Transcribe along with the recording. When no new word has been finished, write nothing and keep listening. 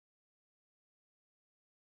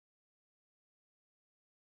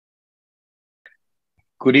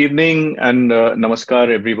Good evening and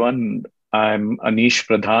namaskar, everyone. I'm Anish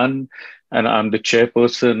Pradhan, and I'm the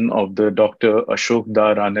chairperson of the Dr. Ashok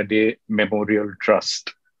Da Ranade Memorial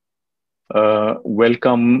Trust.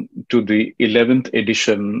 Welcome to the 11th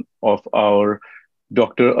edition of our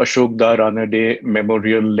Dr. Ashok Da Ranade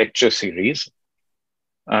Memorial Lecture Series.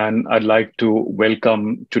 And I'd like to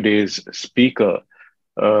welcome today's speaker,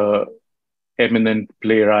 uh, eminent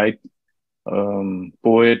playwright,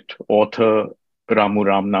 poet, author, Ramu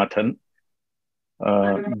Ramanathan.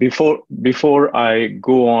 Before I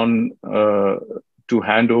go on to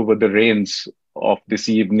hand over the reins of this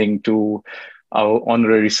evening to our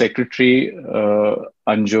honorary secretary,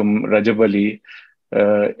 Anjum Rajabali,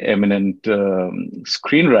 eminent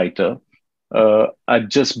screenwriter, I'd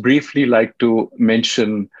just briefly like to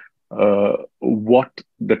mention what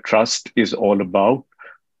the trust is all about.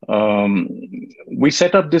 Um, we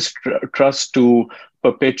set up this trust to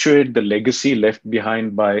perpetuate the legacy left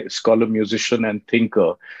behind by scholar, musician, and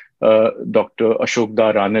thinker Dr. Ashok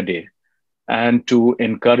Da Ranade, and to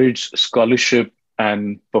encourage scholarship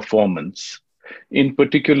and performance. In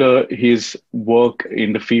particular, his work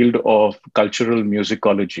in the field of cultural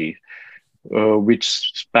musicology, which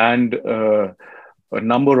spanned a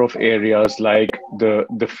number of areas like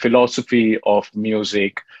the philosophy of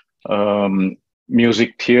music,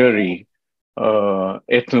 music theory,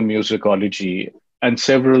 ethnomusicology, and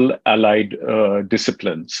several allied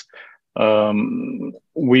disciplines.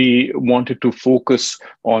 We wanted to focus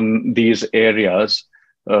on these areas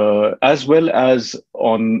as well as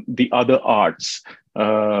on the other arts,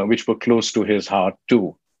 which were close to his heart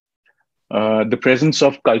too. The presence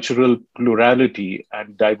of cultural plurality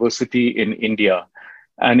and diversity in India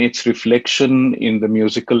and its reflection in the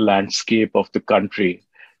musical landscape of the country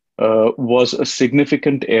was a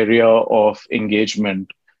significant area of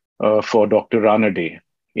engagement for Dr. Ranade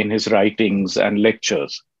in his writings and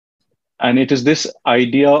lectures. And it is this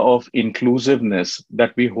idea of inclusiveness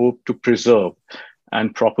that we hope to preserve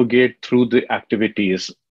and propagate through the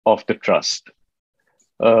activities of the Trust.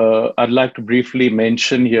 I'd like to briefly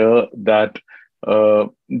mention here that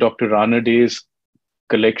Dr. Ranade's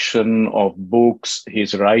collection of books,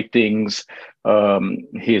 his writings,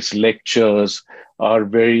 his lectures are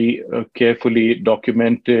very carefully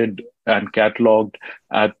documented and catalogued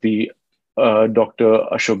at the Dr.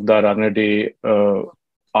 Ashok Da Ranade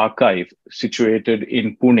archive situated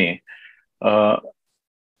in Pune.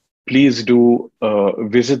 Please do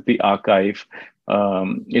visit the archive.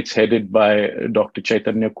 It's headed by Dr.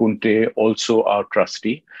 Chaitanya Kunte, also our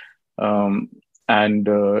trustee, and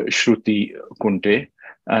Shruti Kunte,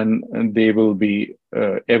 and they will be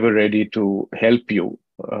ever ready to help you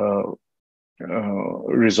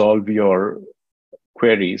resolve your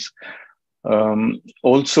queries.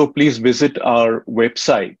 Also, please visit our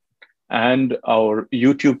website and our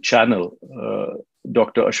YouTube channel,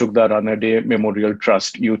 Dr. Ashok Da Ranade Memorial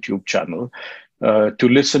Trust YouTube channel, to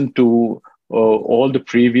listen to all the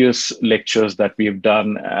previous lectures that we've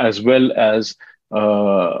done, as well as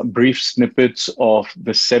brief snippets of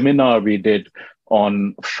the seminar we did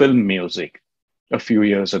on film music a few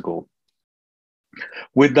years ago.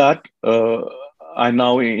 With that, I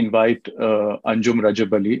now invite Anjum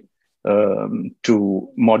Rajabali to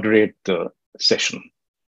moderate the session.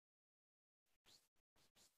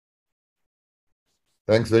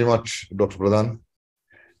 Thanks very much, Dr. Pradhan.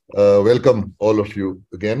 Welcome all of you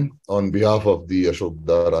again on behalf of the Ashok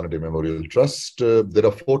Da Ranade Memorial Trust. There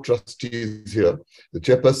are 4 trustees here. The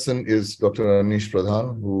chairperson is Dr. Anish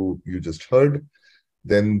Pradhan, who you just heard.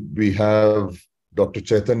 Then we have Dr.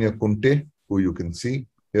 Chaitanya Kunte, who you can see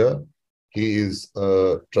here. He is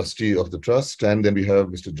a trustee of the trust. And then we have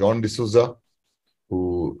Mr. John D'Souza,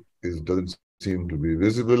 who doesn't seem to be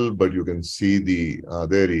visible, but you can see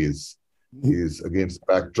there he is. He is against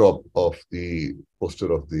the backdrop of the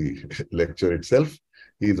poster of the lecture itself.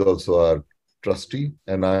 He is also our trustee,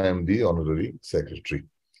 and I am the honorary secretary.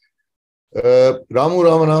 Ramu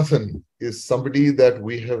Ramanathan is somebody that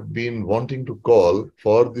we have been wanting to call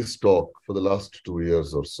for this talk for the last 2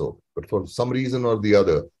 years or so. But for some reason or the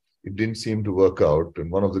other, it didn't seem to work out. And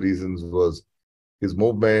one of the reasons was his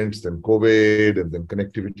movements, then COVID, and then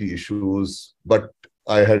connectivity issues. But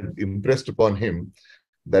I had impressed upon him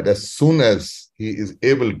that as soon as he is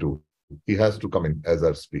able to, he has to come in as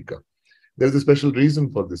our speaker. There's a special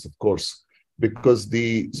reason for this, of course, because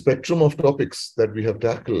the spectrum of topics that we have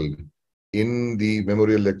tackled in the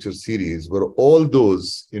Memorial Lecture Series were all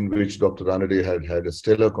those in which Dr. Ranade had a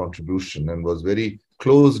stellar contribution and was very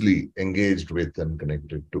closely engaged with and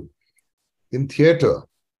connected to. In theatre,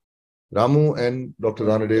 Ramu and Dr.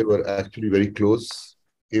 Ranade were actually very close,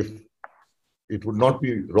 if it would not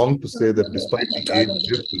be wrong to say that despite the age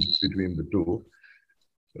difference between the two,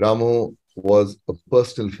 Ramu was a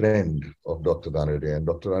personal friend of Dr. Ranade and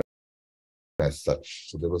Dr. Ranade as such.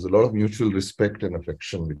 So there was a lot of mutual respect and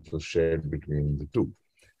affection which was shared between the two.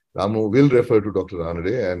 Ramu will refer to Dr.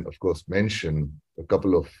 Ranade and, of course, mention a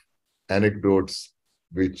couple of anecdotes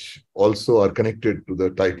which also are connected to the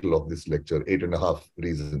title of this lecture, 8.5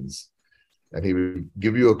 Reasons. And he will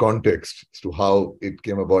give you a context as to how it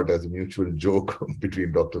came about as a mutual joke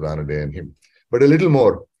between Dr. Ranade and him. But a little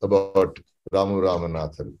more about Ramu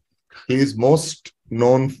Ramanathan. He is most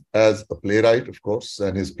known as a playwright, of course,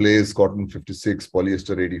 and his plays Cotton 56,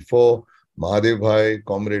 Polyester 84, Mahadevbhai,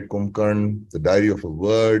 Comrade Kumbhakarna, The Diary of a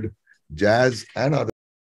Word, Jazz, and others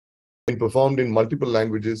have been performed in multiple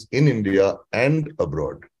languages in India and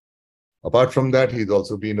abroad. Apart from that, he's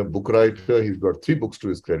also been a book writer. He's got 3 books to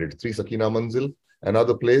his credit, 3 Sakina Manzil and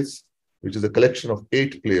other plays, which is a collection of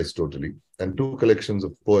 8 plays totally, and 2 collections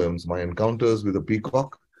of poems, My Encounters with a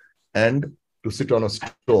Peacock and To Sit on a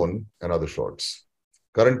Stone, and other shorts.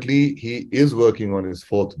 Currently, he is working on his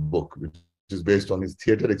 4th book, which is based on his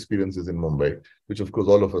theatre experiences in Mumbai, which of course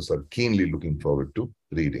all of us are keenly looking forward to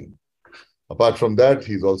reading. Apart from that,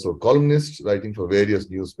 he's also a columnist, writing for various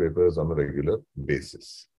newspapers on a regular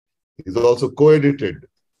basis. He's also co-edited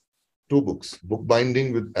 2 books,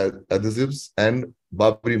 Bookbinding with Adhesives and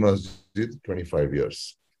Babri Masjid, 25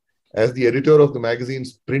 years. As the editor of the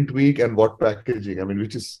magazines PrintWeek and WhatPackaging, I mean,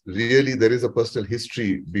 which is really, there is a personal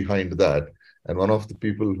history behind that. And one of the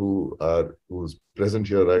people who's present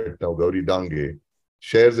here right now, Gauri Dange,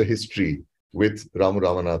 shares a history with Ramu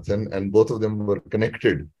Ramanathan, and both of them were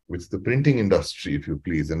connected with the printing industry, if you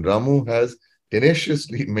please. And Ramu has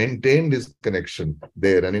tenaciously maintained his connection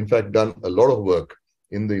there, and in fact done a lot of work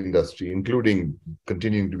in the industry, including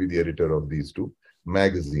continuing to be the editor of these 2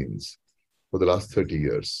 magazines for the last 30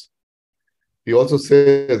 years. He also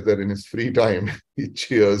says that in his free time, he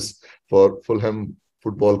cheers for Fulham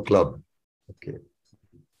Football Club. Okay,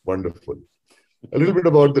 wonderful. A little bit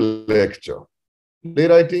about the lecture.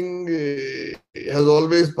 Playwriting has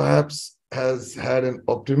always perhaps has had an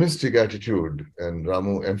optimistic attitude, and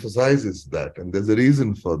Ramu emphasizes that. And there's a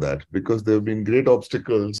reason for that, because there have been great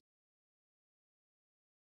obstacles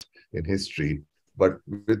in history, but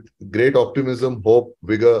with great optimism, hope,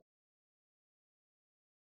 vigor,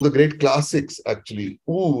 the great classics actually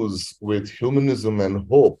ooze with humanism and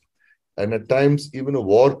hope, and at times even a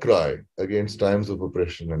war cry against times of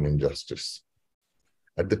oppression and injustice.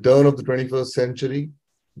 At the turn of the 21st century,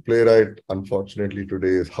 the playwright, unfortunately, today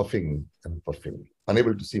is huffing and puffing,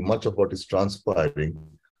 unable to see much of what is transpiring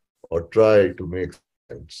or try to make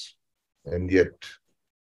sense. And yet,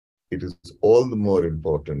 it is all the more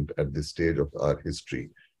important at this stage of our history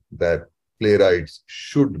that playwrights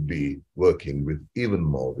should be working with even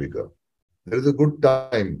more vigor. There is a good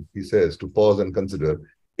time, he says, to pause and consider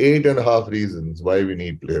 8.5 reasons why we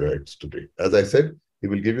need playwrights today. As I said, he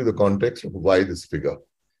will give you the context of why this figure.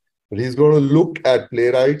 But he's going to look at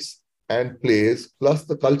playwrights and plays plus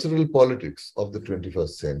the cultural politics of the 21st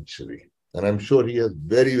century. And I'm sure he has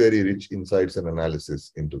very, very rich insights and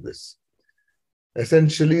analysis into this.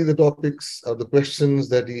 Essentially, the topics or the questions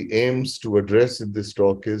that he aims to address in this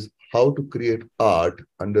talk is how to create art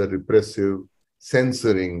under repressive,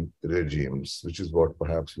 censoring regimes, which is what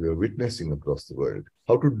perhaps we are witnessing across the world.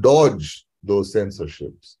 How to dodge those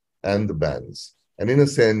censorships and the bans. And in a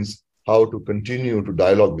sense, how to continue to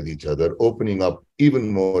dialogue with each other, opening up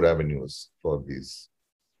even more avenues for these.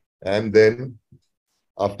 And then,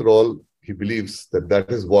 after all, he believes that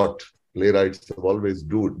that is what playwrights have always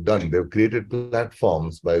done. They've created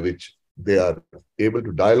platforms by which they are able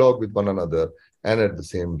to dialogue with one another and at the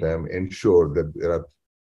same time ensure that there are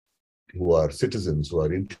who are citizens who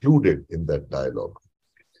are included in that dialogue.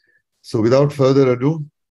 So without further ado,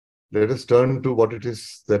 let us turn to what it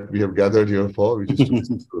is that we have gathered here for, which is to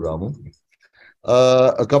listen to Ramu.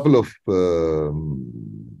 A couple of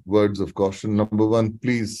words of caution. Number one,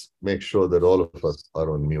 please make sure that all of us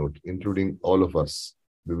are on mute, including all of us.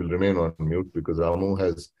 We will remain on mute because Ramu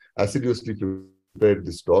has assiduously prepared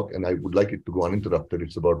this talk, and I would like it to go uninterrupted.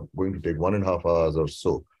 It's going to take 1.5 hours or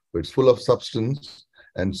so. But it's full of substance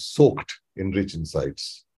and soaked in rich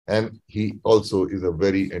insights. And he also is a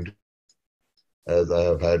very, as I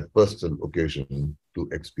have had personal occasion to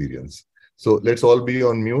experience. So let's all be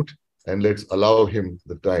on mute and let's allow him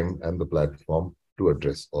the time and the platform to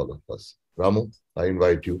address all of us. Ramu, I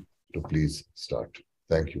invite you to please start.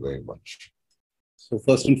 Thank you very much. So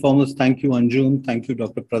first and foremost, thank you, Anjum. Thank you,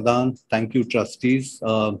 Dr. Pradhan. Thank you, trustees.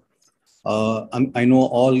 I know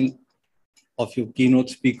all of your keynote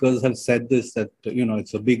speakers have said this, that,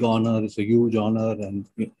 it's a big honor, it's a huge honor, and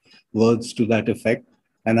words to that effect.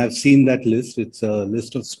 And I've seen that list. It's a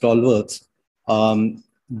list of stalwarts.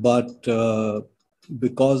 But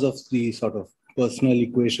because of the sort of personal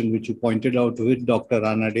equation which you pointed out with Dr.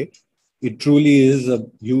 Ranade, it truly is a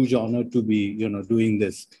huge honor to be, doing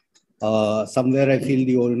this. Somewhere I feel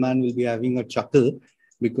the old man will be having a chuckle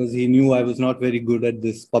because he knew I was not very good at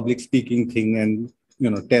this public speaking thing and,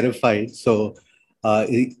 terrified. So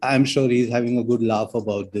I'm sure he's having a good laugh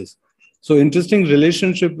about this. So interesting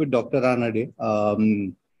relationship with Dr. Ranade.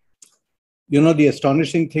 The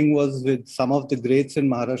astonishing thing was with some of the greats in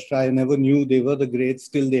Maharashtra, I never knew they were the greats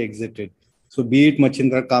till they exited. So be it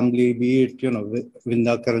Machindra Kambli, be it,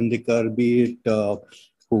 Vinda Karandikar, be it, Ram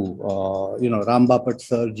Bapat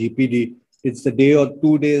sir, GPD. It's the day or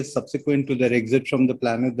 2 days subsequent to their exit from the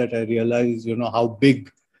planet that I realized, how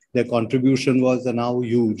big their contribution was and how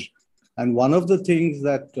huge. And one of the things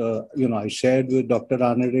that, I shared with Dr.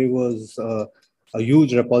 Ranade was a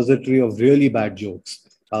huge repository of really bad jokes.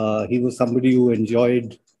 He was somebody who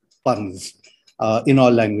enjoyed puns in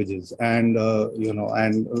all languages. And,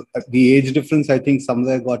 the age difference, I think,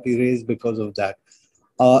 somewhere got erased because of that.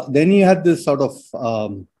 Then he had this sort of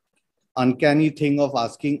uncanny thing of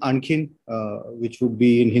asking Ankin, which would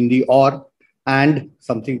be in Hindi, or, and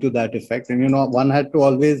something to that effect. And, one had to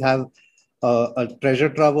always have a treasure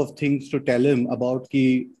trove of things to tell him about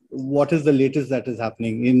what is the latest that is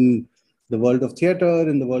happening in the world of theater,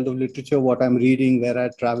 in the world of literature, what I'm reading, where I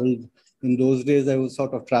traveled. In those days, I was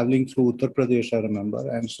sort of traveling through Uttar Pradesh, I remember.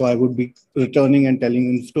 And so I would be returning and telling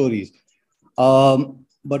him stories.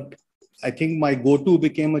 But I think my go-to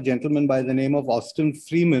became a gentleman by the name of Austin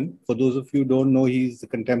Freeman. For those of you who don't know, he's the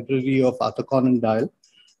contemporary of Arthur Conan Doyle.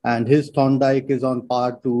 And his Thorndike is on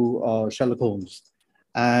par to Sherlock Holmes.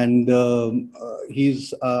 And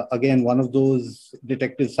he's, again, one of those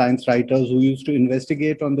detective science writers who used to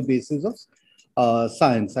investigate on the basis of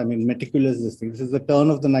science. I mean, meticulous this thing. This is the turn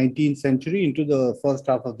of the 19th century into the first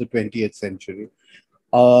half of the 20th century.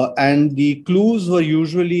 And the clues were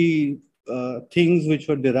usually things which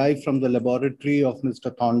were derived from the laboratory of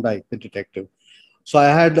Mr. Thorndike, the detective. So I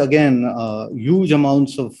had, again, huge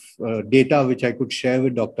amounts of data which I could share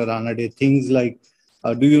with Dr. Ranade. Things like,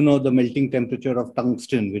 do you know the melting temperature of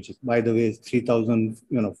tungsten, which is, by the way, is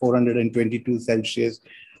 3,422 Celsius?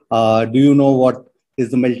 Do you know what is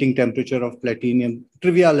the melting temperature of platinum?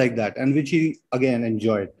 Trivia like that, and which he, again,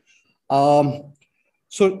 enjoyed. So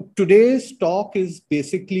today's talk is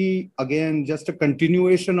basically, again, just a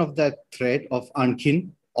continuation of that thread of Ankin,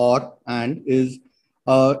 or, and, is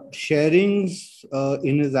sharings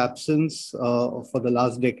in his absence for the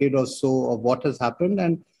last decade or so of what has happened,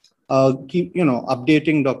 and keep,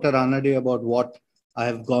 updating Dr. Ranade about what I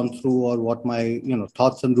have gone through or what my,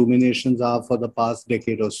 thoughts and ruminations are for the past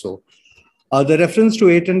decade or so. The reference to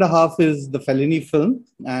 8.5 is the Fellini film.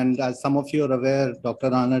 And as some of you are aware, Dr.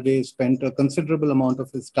 Ranade spent a considerable amount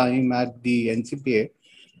of his time at the NCPA.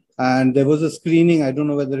 And there was a screening, I don't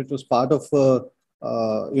know whether it was part of a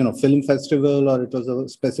film festival or it was a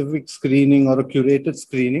specific screening or a curated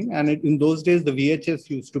screening. And in those days, the VHS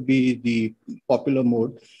used to be the popular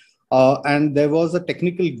mode. And there was a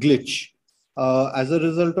technical glitch, as a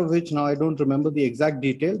result of which, now I don't remember the exact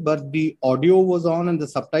detail, but the audio was on and the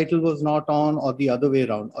subtitle was not on, or the other way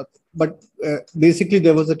around. But basically,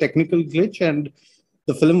 there was a technical glitch, and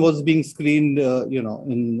the film was being screened,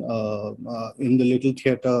 in the little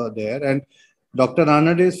theater there. And Dr.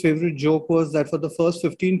 Ranade's favorite joke was that for the first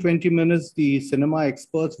 15-20 minutes, the cinema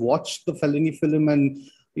experts watched the Fellini film and,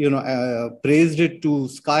 praised it to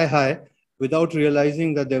sky high, without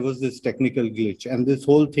realizing that there was this technical glitch and this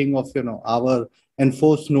whole thing of, our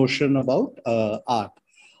enforced notion about art.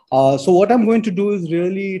 So what I'm going to do is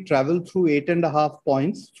really travel through 8.5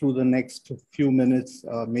 points through the next few minutes,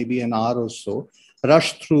 maybe an hour or so,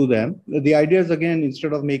 rush through them. The idea is, again,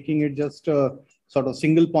 instead of making it just a sort of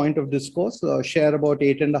single point of discourse, share about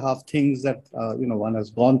 8.5 things that, one has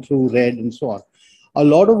gone through, read, and so on. A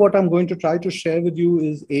lot of what I'm going to try to share with you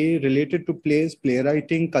is related to plays,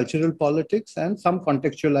 playwriting, cultural politics, and some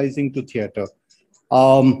contextualizing to theater.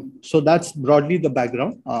 So that's broadly the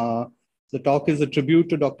background. The talk is a tribute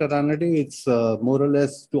to Dr. Ranade. It's more or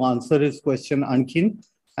less to answer his question, Ankin.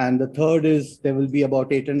 And the third is there will be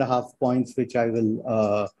about 8.5 points, which I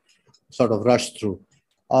will sort of rush through.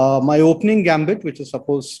 My opening gambit, which is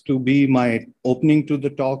supposed to be my opening to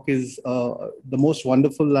the talk, is the most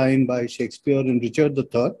wonderful line by Shakespeare in Richard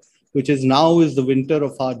III, which is, "Now is the winter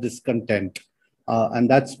of our discontent." And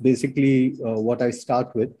that's basically what I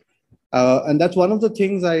start with. And that's one of the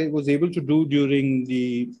things I was able to do during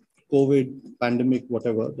the COVID, pandemic,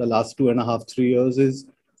 whatever, the last 2.5, 3 years is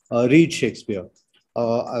read Shakespeare.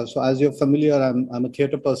 So as you're familiar, I'm a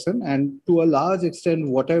theatre person, and to a large extent,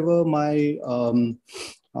 whatever my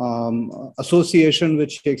association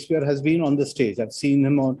with Shakespeare has been on the stage. I've seen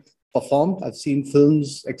him performed, I've seen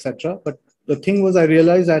films, etc. But the thing was, I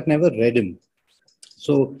realized I'd never read him.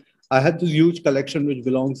 So I had this huge collection which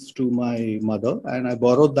belongs to my mother, and I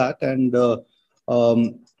borrowed that and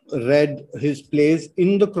read his plays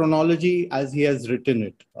in the chronology as he has written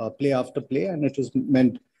it, play after play, and it was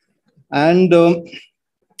meant. And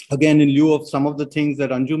again, in lieu of some of the things that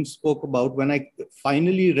Anjum spoke about, when I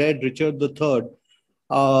finally read Richard III,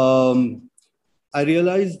 I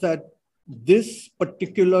realized that this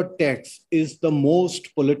particular text is the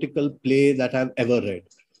most political play that I've ever read.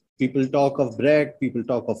 People talk of Brecht, people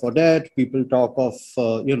talk of Odette, people talk of,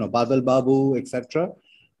 Badal Babu, etc.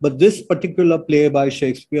 But this particular play by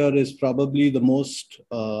Shakespeare is probably the most,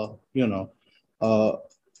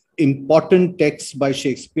 important text by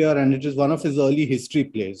Shakespeare, and it is one of his early history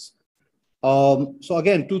plays. So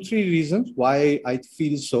again, 2-3 reasons why I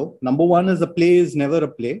feel so. Number one is a play is never a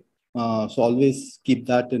play. So always keep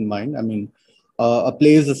that in mind. I mean, a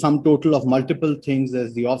play is a sum total of multiple things.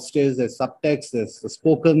 There's the offstage, there's subtext, there's the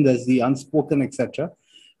spoken, there's the unspoken, etc.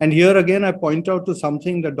 And here again, I point out to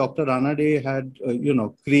something that Dr. Ranade had,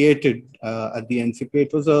 created at the NCP.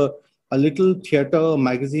 It was a little theatre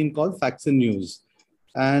magazine called Facts and News.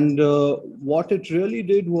 And what it really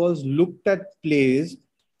did was looked at plays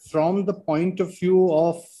from the point of view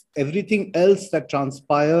of everything else that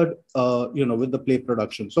transpired, with the play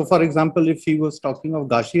production. So, for example, if he was talking of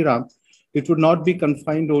Gashiram, it would not be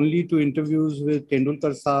confined only to interviews with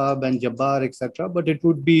Tendulkar Saab and Jabbar, etc., but it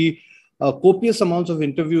would be copious amounts of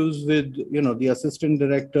interviews with, the assistant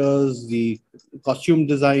directors, the costume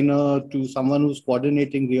designer, to someone who's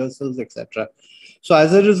coordinating rehearsals, etc. So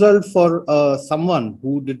as a result, for someone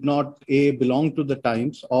who did not belong to the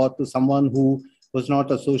Times, or to someone who was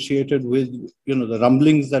not associated with, the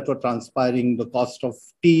rumblings that were transpiring, the cost of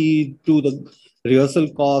tea, to the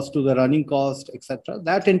rehearsal cost, to the running cost, etc.,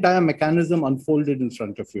 that entire mechanism unfolded in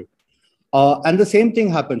front of you. And the same thing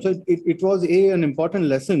happened. So it was an important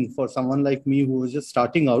lesson for someone like me who was just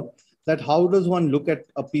starting out, that how does one look at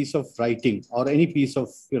a piece of writing or any piece of,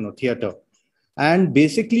 theater? And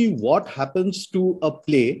basically what happens to a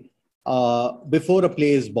play before a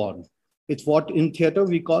play is born. It's what in theater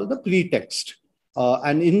we call the pretext.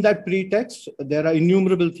 And in that pretext, there are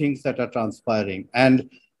innumerable things that are transpiring. And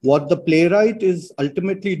what the playwright is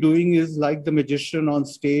ultimately doing is like the magician on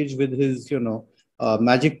stage with his,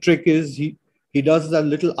 magic trick is he does that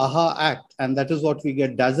little aha act, and that is what we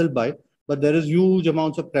get dazzled by. But there is huge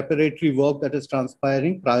amounts of preparatory work that is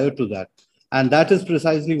transpiring prior to that. And that is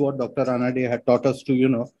precisely what Dr. Ranade had taught us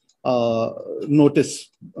to, notice,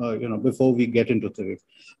 before we get into the.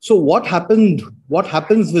 So what happens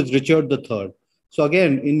with Richard III? So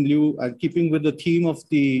again, in lieu and keeping with the theme of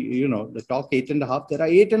the, the talk 8.5, there are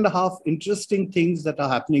 8.5 interesting things that are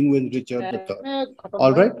happening with Richard III.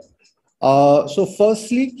 All right. So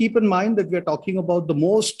firstly, keep in mind that we are talking about the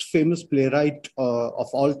most famous playwright of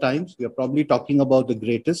all times. We are probably talking about the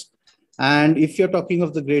greatest. And if you're talking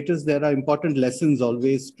of the greatest, there are important lessons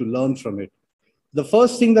always to learn from it. The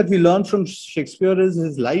first thing that we learn from Shakespeare is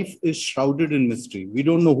his life is shrouded in mystery. We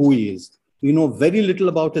don't know who he is. We know very little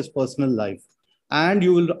about his personal life. And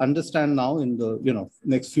you will understand now in the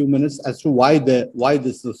next few minutes as to why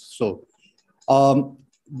this is so.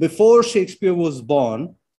 Before Shakespeare was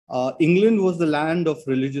born, England was the land of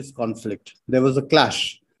religious conflict. There was a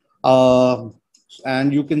clash.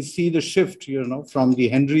 And you can see the shift, from the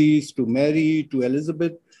Henrys to Mary to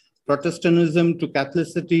Elizabeth, Protestantism to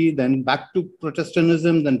Catholicity, then back to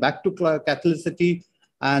Protestantism, then back to Catholicity,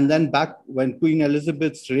 and then back when Queen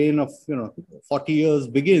Elizabeth's reign of 40 years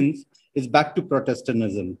begins, is back to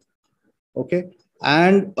Protestantism. Okay,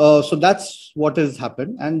 and so that's what has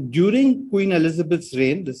happened. And during Queen Elizabeth's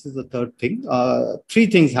reign, this is the third thing. 3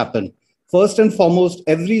 things happen. First and foremost,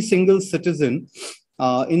 every single citizen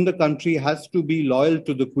in the country has to be loyal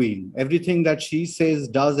to the Queen. Everything that she says,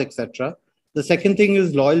 does, etc. The second thing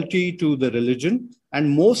is loyalty to the religion, and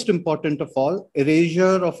most important of all,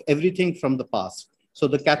 erasure of everything from the past. So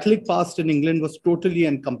the Catholic past in England was totally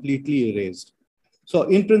and completely erased. So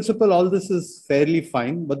in principle, all this is fairly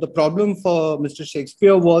fine. But the problem for Mr.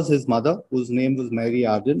 Shakespeare was his mother, whose name was Mary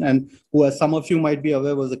Arden, and who, as some of you might be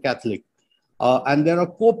aware, was a Catholic. And there are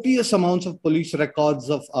copious amounts of police records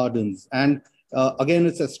of Ardens. And again,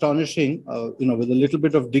 it's astonishing, with a little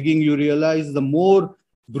bit of digging, you realize the more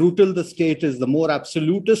brutal the state is, the more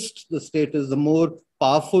absolutist the state is, the more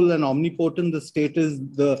powerful and omnipotent the state is,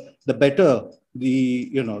 the better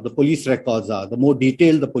the police records are, the more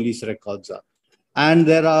detailed the police records are. And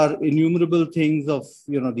there are innumerable things of,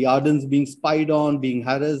 the Ardens being spied on, being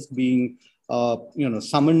harassed, being,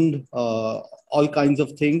 summoned, all kinds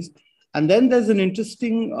of things. And then there's an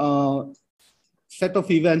interesting set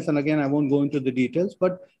of events. And again, I won't go into the details,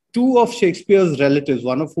 but two of Shakespeare's relatives,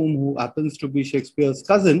 one of who happens to be Shakespeare's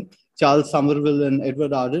cousin, Charles Somerville and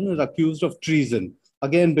Edward Arden, is accused of treason,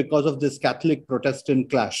 again, because of this Catholic-Protestant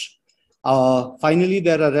clash. Finally,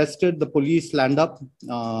 they're arrested. The police land up.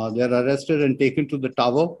 They're arrested and taken to the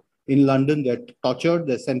Tower in London. They're tortured.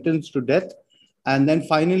 They're sentenced to death. And then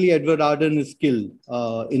finally, Edward Arden is killed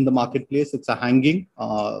in the marketplace. It's a hanging,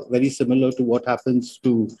 very similar to what happens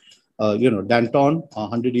to, Danton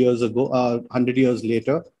 100 years ago, 100 years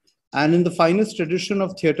later. And in the finest tradition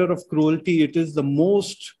of theatre of cruelty, it is the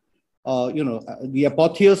most, the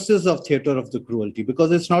apotheosis of theatre of the cruelty,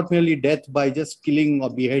 because it's not merely death by just killing or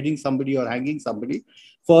beheading somebody or hanging somebody.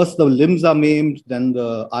 First, the limbs are maimed, then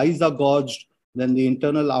the eyes are gouged, then the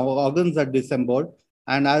internal organs are disemboweled.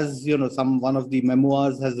 And as one of the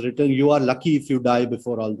memoirs has written, you are lucky if you die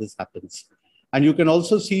before all this happens. And you can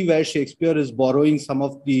also see where Shakespeare is borrowing some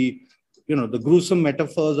of the, the gruesome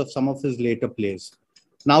metaphors of some of his later plays.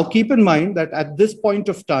 Now, keep in mind that at this point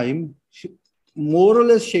of time, more or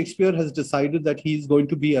less, Shakespeare has decided that he's going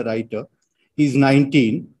to be a writer. He's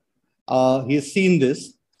 19. He has seen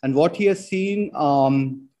this. And what he has seen,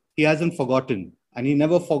 he hasn't forgotten. And he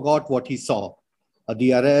never forgot what he saw.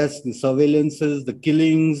 The arrests, the surveillances, the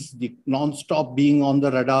killings, the non-stop being on the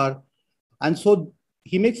radar. And so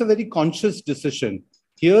he makes a very conscious decision.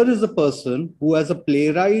 Here is a person who, as a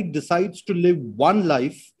playwright, decides to live one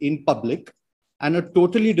life in public and a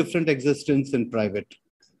totally different existence in private.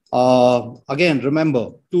 Again,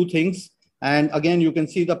 remember two things. And again, you can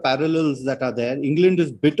see the parallels that are there. England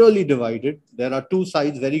is bitterly divided. There are two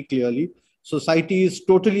sides very clearly. Society is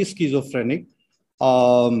totally schizophrenic. There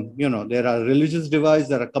are religious divides,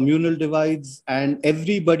 there are communal divides, and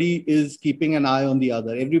everybody is keeping an eye on the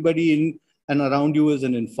other. Everybody in and around you is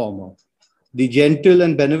an informer. The gentle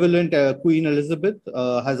and benevolent Queen Elizabeth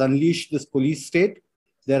has unleashed this police state.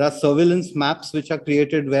 There are surveillance maps which are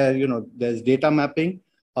created where, there's data mapping.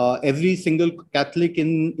 Every single Catholic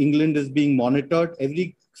in England is being monitored.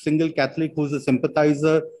 Every single Catholic who's a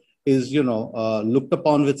sympathizer is, looked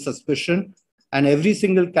upon with suspicion. And every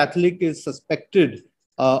single Catholic is suspected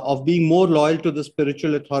of being more loyal to the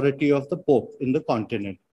spiritual authority of the Pope in the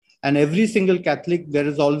continent. And every single Catholic, there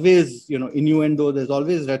is always, innuendo, there's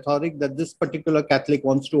always rhetoric that this particular Catholic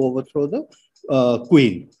wants to overthrow the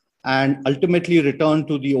Queen and ultimately return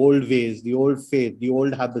to the old ways, the old faith, the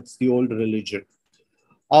old habits, the old religion.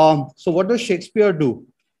 So what does Shakespeare do?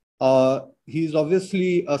 He's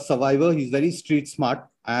obviously a survivor. He's very street smart,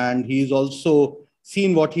 and he's also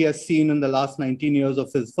seen what he has seen in the last 19 years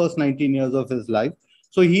of his first 19 years of his life.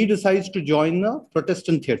 So he decides to join a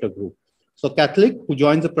Protestant theatre group. So Catholic who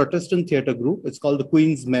joins a Protestant theatre group, it's called the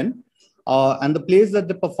Queen's Men. And the plays that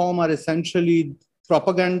they perform are essentially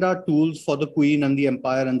propaganda tools for the Queen and the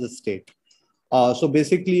Empire and the state. So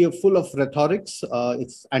basically full of rhetorics.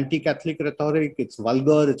 It's anti-Catholic rhetoric, it's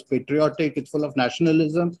vulgar, it's patriotic, it's full of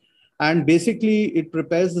nationalism. And basically it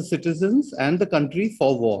prepares the citizens and the country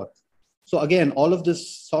for war. So again, all of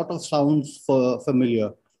this sort of sounds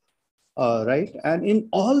familiar, right? And in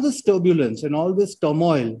all this turbulence, in all this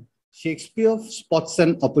turmoil, Shakespeare spots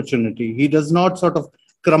an opportunity. He does not sort of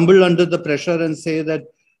crumble under the pressure and say that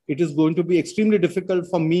it is going to be extremely difficult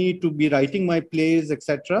for me to be writing my plays,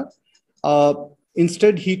 etc.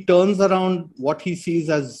 Instead, he turns around what he sees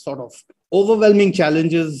as sort of overwhelming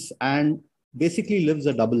challenges and basically lives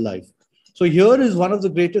a double life. So here is one of the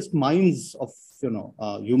greatest minds of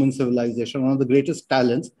human civilization, one of the greatest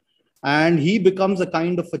talents, and he becomes a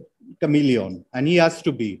kind of a chameleon, and he has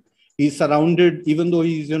to be. He's surrounded, even though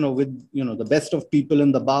he's with the best of people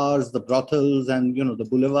in the bars, the brothels, and the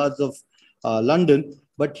boulevards of London,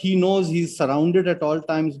 but he knows he's surrounded at all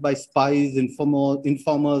times by spies,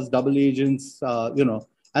 informers, double agents,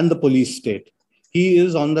 and the police state. He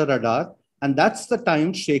is on the radar, and that's the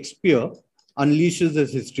time Shakespeare unleashes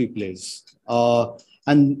his history plays.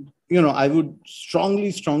 I would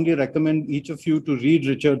strongly recommend each of you to read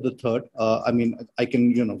Richard III. I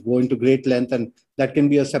can, go into great length, and that can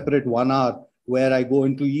be a separate 1 hour where I go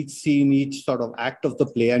into each scene, each sort of act of the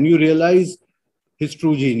play, and you realize his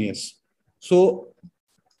true genius. So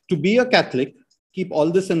to be a Catholic, keep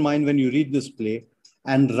all this in mind when you read this play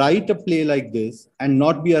and write a play like this and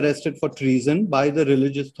not be arrested for treason by the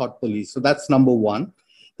religious thought police. So that's number one.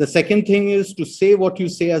 The second thing is to say what you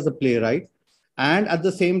say as a playwright. And at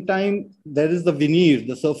the same time, there is the veneer,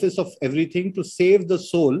 the surface of everything to save the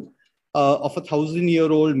soul of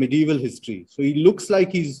 1,000-year-old medieval history. So he looks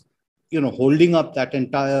like he's, holding up that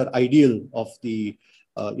entire ideal of the,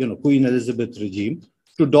 Queen Elizabeth regime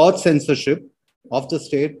to dodge censorship of the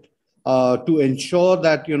state, to ensure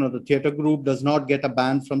that, the theatre group does not get a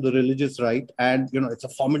ban from the religious right. And, it's a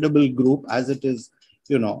formidable group as it is,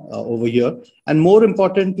 over here. And more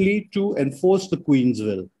importantly, to enforce the Queen's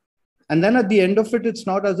will. And then at the end of it, it's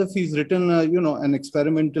not as if he's written, an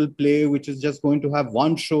experimental play, which is just going to have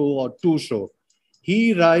one show or two shows.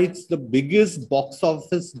 He writes the biggest box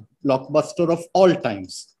office blockbuster of all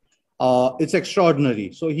times. It's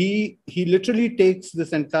extraordinary. So he literally takes this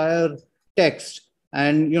entire text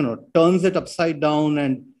and, turns it upside down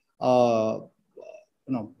and,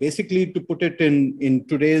 basically to put it in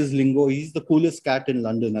today's lingo, he's the coolest cat in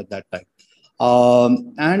London at that time.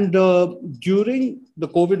 During the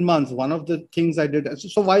COVID months, one of the things I did,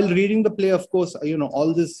 so while reading the play, of course,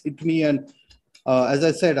 all this hit me. And as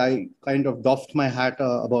I said, I kind of doffed my hat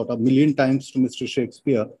about 1,000,000 times to Mr.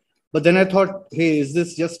 Shakespeare. But then I thought, hey, is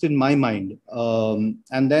this just in my mind?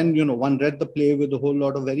 And then, one read the play with a whole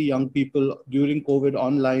lot of very young people during COVID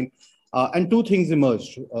online. And two things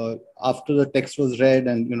emerged after the text was read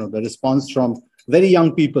and, the response from very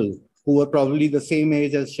young people who were probably the same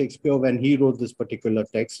age as Shakespeare when he wrote this particular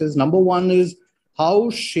text. Is number one is how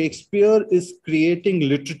Shakespeare is creating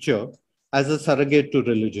literature as a surrogate to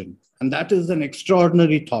religion. And that is an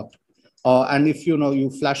extraordinary thought. And if, you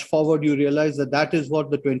flash forward, you realize that that is what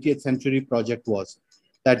the 20th century project was,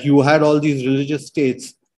 that you had all these religious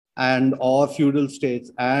states or feudal states,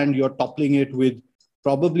 and you're toppling it with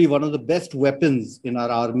probably one of the best weapons in our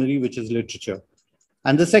armory, which is literature.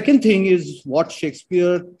 And the second thing is what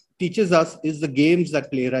Shakespeare teaches us is the games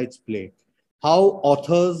that playwrights play, how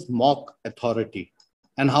authors mock authority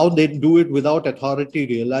and how they do it without authority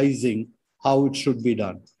realizing how it should be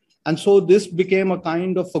done. And so this became a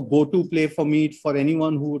kind of a go-to play for me, for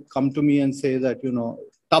anyone who would come to me and say that,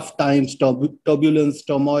 tough times, turbulence,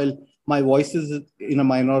 turmoil, my voice is in a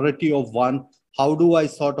minority of one. How do I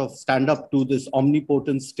sort of stand up to this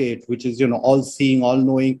omnipotent state, which is, all-seeing,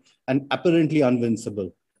 all-knowing, and apparently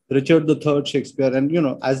invincible? Richard III, Shakespeare. And,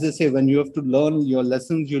 as they say, when you have to learn your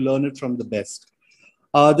lessons, you learn it from the best.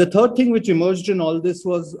 The third thing which emerged in all this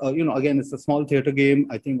was, again, it's a small theater game.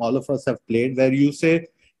 I think all of us have played, where you say,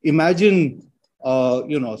 imagine,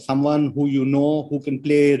 someone who who can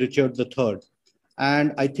play Richard III.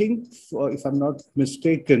 And I think, if I'm not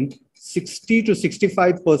mistaken, 60 to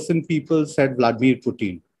 65% people said Vladimir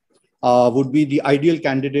Putin would be the ideal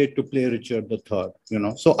candidate to play Richard III.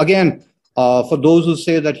 So again, for those who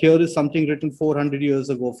say that here is something written 400 years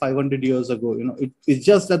ago, 500 years ago, it's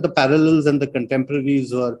just that the parallels and the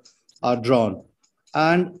contemporaries are drawn.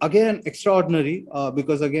 And again, extraordinary,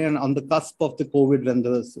 because again, on the cusp of the COVID, when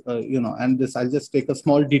there's, and this, I'll just take a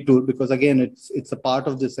small detour, because again, it's a part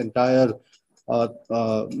of this entire, sort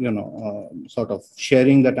of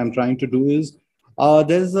sharing that I'm trying to do is,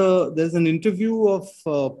 there's an interview of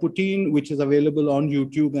Putin, which is available on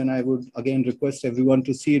YouTube, and I would again request everyone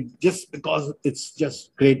to see it just because it's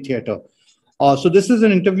just great theater. So this is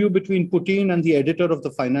an interview between Putin and the editor of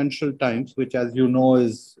the Financial Times, which, as you know,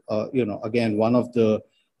 is again one of the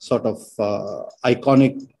sort of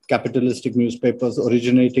iconic capitalistic newspapers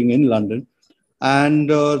originating in London. And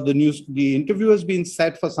the interview has been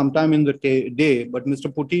set for some time in the day, but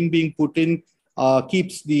Mr. Putin, being Putin,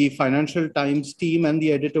 keeps the Financial Times team and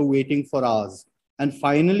the editor waiting for hours. And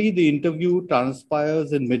finally, the interview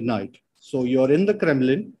transpires in midnight. So you're in the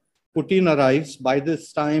Kremlin, Putin arrives. By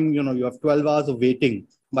this time, you have 12 hours of waiting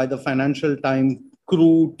by the Financial Times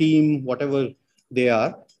crew, team, whatever they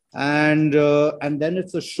are. And then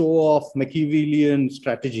it's a show of Machiavellian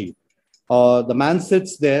strategy. The man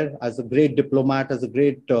sits there as a great diplomat, as a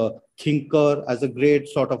great thinker, as a great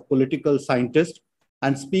sort of political scientist,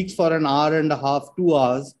 and speaks for an hour and a half, 2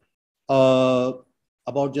 hours,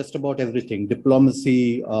 about just about everything.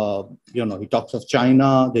 Diplomacy, he talks of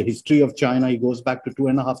China, the history of China. He goes back to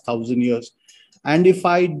 2,500 years. And if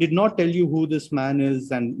I did not tell you who this man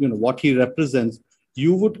is and what he represents,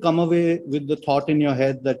 you would come away with the thought in your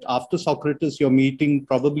head that after Socrates, you're meeting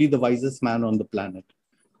probably the wisest man on the planet.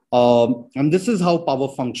 And this is how power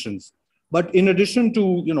functions. But in addition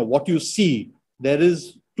to what you see, there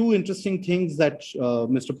is two interesting things that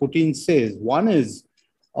Mr. Putin says. One is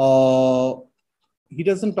he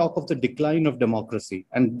doesn't talk of the decline of democracy.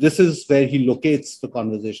 And this is where he locates the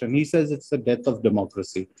conversation. He says it's the death of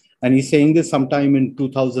democracy. And he's saying this sometime in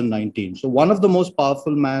 2019. So one of the most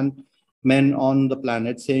powerful men on the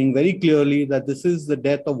planet saying very clearly that this is the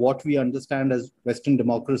death of what we understand as Western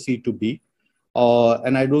democracy to be.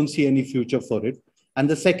 And I don't see any future for it. And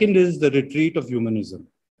the second is the retreat of humanism.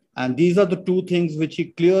 And these are the two things which he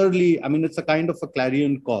clearly, I mean, it's a kind of a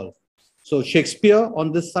clarion call. So Shakespeare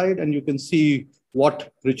on this side, and you can see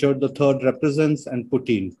what Richard III represents, and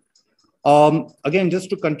Putin. Again, just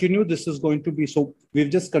to continue, this is going to be, so we've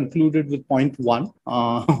just concluded with point 1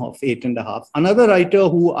 of 8.5. Another writer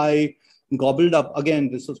who I gobbled up,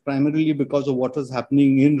 again, this was primarily because of what was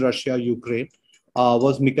happening in Russia, Ukraine,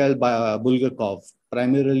 was Mikhail Bulgakov,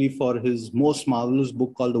 primarily for his most marvelous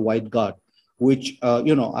book called The White Guard, which,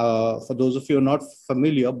 for those of you who are not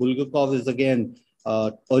familiar, Bulgakov is, again,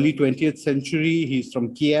 early 20th century. He's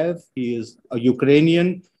from Kiev. He is a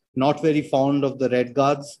Ukrainian, not very fond of the Red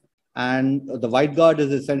Guards. And The White Guard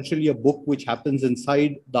is essentially a book which happens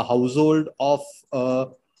inside the household of a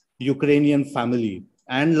Ukrainian family.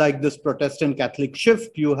 And like this Protestant Catholic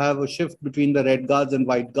shift, you have a shift between the Red Guards and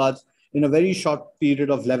White Guards in a very short period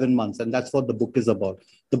of 11 months. And that's what the book is about.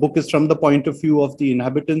 The book is from the point of view of the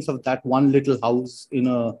inhabitants of that one little house in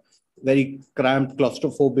a very cramped,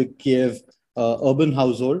 claustrophobic Kiev urban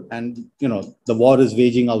household. And, the war is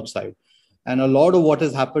waging outside. And a lot of what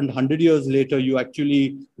has happened 100 years later, you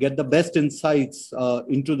actually get the best insights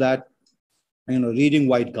into that, reading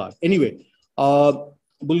White Guard. Anyway,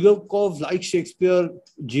 Bulgakov, like Shakespeare,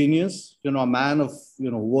 genius, a man of,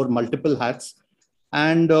 wore multiple hats.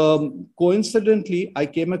 And coincidentally, I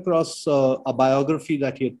came across a biography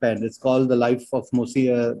that he had penned. It's called The Life of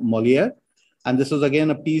Molière. And this was, again,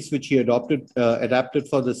 a piece which he adapted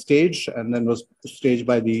for the stage, and then was staged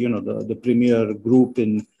by the, the premier group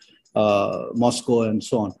in Moscow and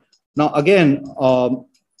so on. Now, again,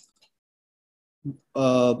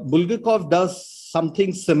 Bulgakov does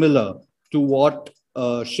something similar to what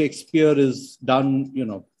Shakespeare is done,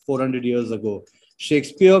 400 years ago.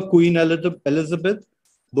 Shakespeare, Queen Elizabeth,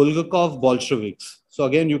 Bulgakov, Bolsheviks. So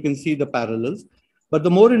again, you can see the parallels. But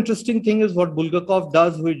the more interesting thing is what Bulgakov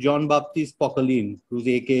does with Jean-Baptiste Poquelin, who's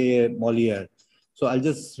aka Molière. So I'll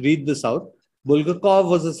just read this out. Bulgakov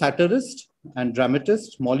was a satirist and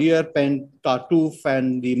dramatist. Molière penned Tartuffe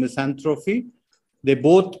and the Misanthropy. They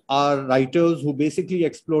both are writers who basically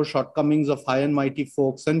explore shortcomings of high and mighty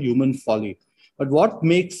folks and human folly. But what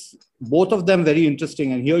makes both of them very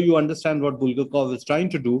interesting, and here you understand what Bulgakov is trying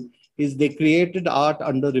to do, is they created art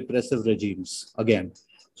under repressive regimes again.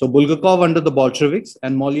 So Bulgakov under the Bolsheviks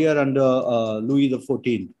and Molière under Louis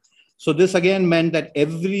XIV. So this again meant that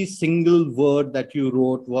every single word that you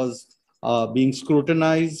wrote was being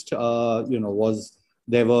scrutinized. There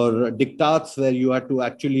were diktats where you had to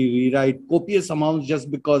actually rewrite copious amounts just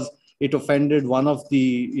because it offended one of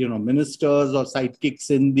the ministers or sidekicks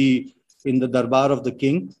in the darbar of the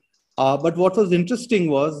king. But what was interesting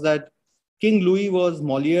was that King Louis was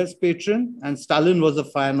Molière's patron and Stalin was a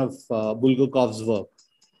fan of Bulgakov's work.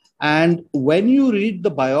 And when you read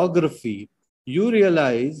the biography, you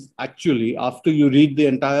realize actually after you read the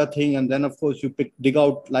entire thing, and then of course you dig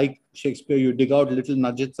out, like Shakespeare, you dig out little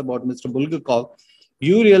nuggets about Mr. Bulgakov,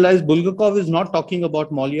 you realize Bulgakov is not talking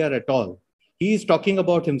about Molière at all. He is talking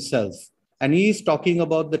about himself, and he is talking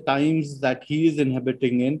about the times that he is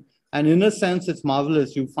inhabiting in. And in a sense, it's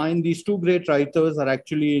marvelous. You find these two great writers are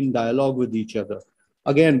actually in dialogue with each other.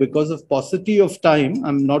 Again, because of paucity of time,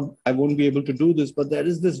 I won't be able to do this, but there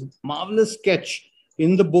is this marvelous sketch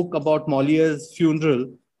in the book about Molière's funeral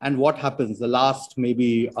and what happens, the last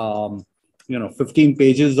maybe 15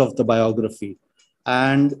 pages of the biography.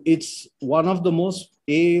 And it's one of the most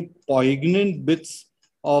poignant bits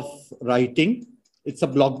of writing. It's a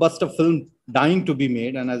blockbuster film dying to be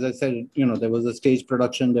made. And as I said, there was a stage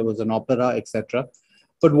production, there was an opera, etc.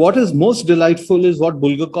 But what is most delightful is what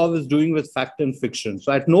Bulgakov is doing with fact and fiction.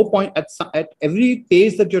 So at no point, at every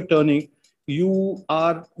page that you're turning, you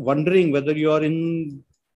are wondering whether you're in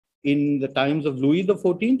the times of Louis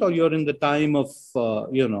XIV or you're in the time of,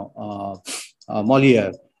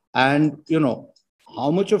 Molière. And, how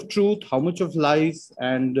much of truth, how much of lies,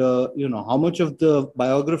 and, how much of the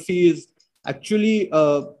biography is actually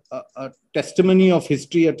a testimony of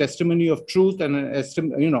history, a testimony of truth, and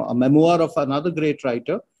a memoir of another great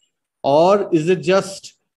writer, or is it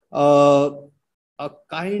just a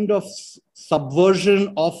kind of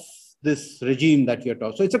subversion of this regime that you're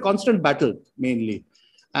talking? So it's a constant battle mainly,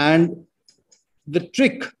 and the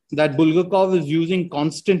trick that Bulgakov is using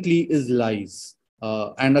constantly is lies.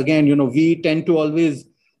 And again, we tend to always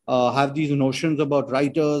have these notions about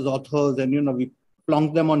writers, authors, and we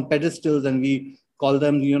plonk them on pedestals and we call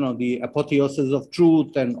them, the apotheosis of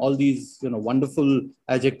truth and all these, wonderful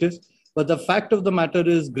adjectives. But the fact of the matter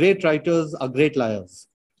is great writers are great liars.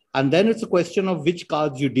 And then it's a question of which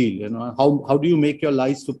cards you deal, how do you make your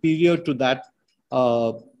lies superior to that,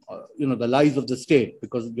 the lies of the state,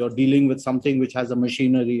 because you're dealing with something which has a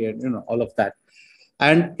machinery and, all of that.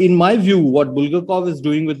 And in my view, what Bulgakov is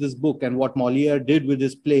doing with this book and what Molière did with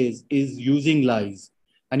his plays is using lies.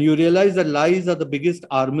 And you realize that lies are the biggest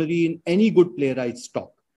armory in any good playwright's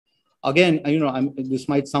stock. Again, this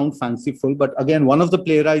might sound fanciful, but again, one of the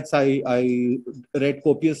playwrights I read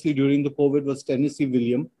copiously during the COVID was Tennessee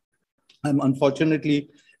Williams. I'm unfortunately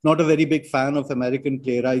not a very big fan of American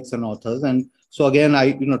playwrights and authors. And so again,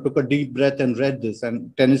 I took a deep breath and read this.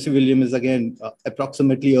 And Tennessee Williams is again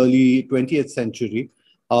approximately early 20th century.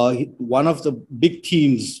 One of the big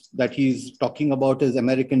themes that he's talking about is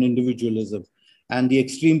American individualism and the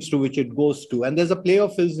extremes to which it goes to. And there's a play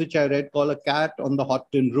of his which I read called A Cat on the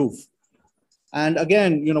Hot Tin Roof. And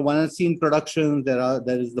again, when I've seen productions,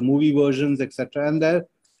 there is the movie versions, etc. And there are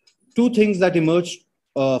two things that emerged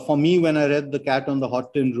for me when I read The Cat on the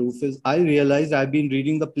Hot Tin Roof is I realized I've been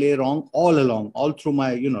reading the play wrong all along, all through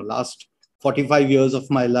my last 45 years of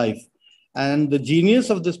my life. And the genius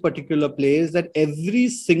of this particular play is that every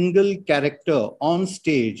single character on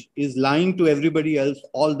stage is lying to everybody else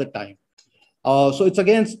all the time. So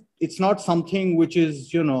it's not something which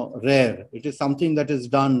is rare. It is something that is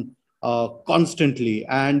done constantly.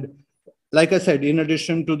 And like I said, in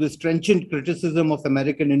addition to this trenchant criticism of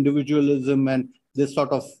American individualism and this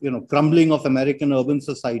sort of crumbling of American urban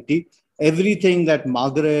society, everything that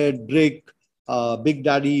Margaret, Brick, Big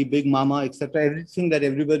Daddy, Big Mama, etc., everything that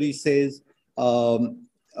everybody says to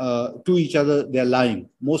each other, they're lying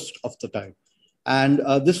most of the time. And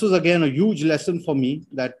this was again a huge lesson for me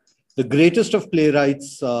that the greatest of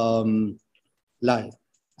playwrights lie.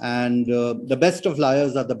 And the best of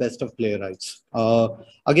liars are the best of playwrights.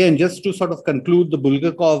 Again, just to sort of conclude the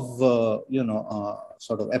Bulgakov,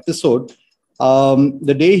 sort of episode,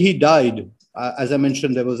 the day he died, as I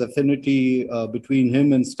mentioned, there was affinity between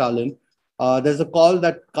him and Stalin. There's a call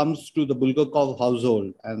that comes to the Bulgakov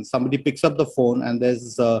household, and somebody picks up the phone, and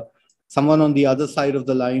there's someone on the other side of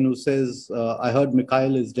the line who says, "I heard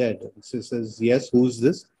Mikhail is dead." She says, "Yes, who's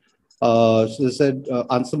this?" She said,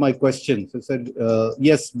 "Answer my question." She said,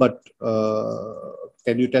 "Yes, but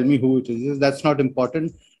can you tell me who it is?" He says, "That's not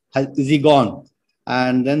important. Is he gone?"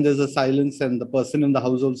 And then there's a silence, and the person in the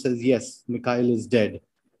household says, "Yes, Mikhail is dead."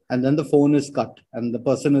 And then the phone is cut, and the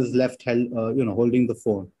person is left holding the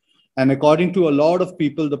phone. And according to a lot of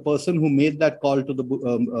people, the person who made that call to the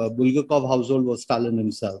Bulgakov household was Stalin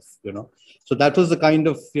himself. So that was the kind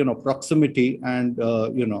of proximity and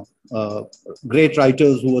great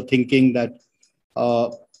writers who were thinking that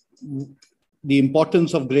the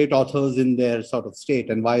importance of great authors in their sort of state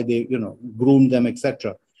and why they groomed them,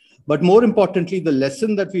 etc. But more importantly, the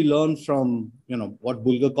lesson that we learn from what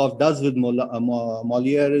Bulgakov does with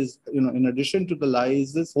Molière is in addition to the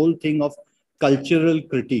lies, this whole thing of cultural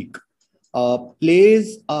critique.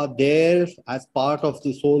 Plays are there as part of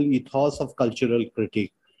this whole ethos of cultural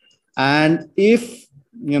critique. And if,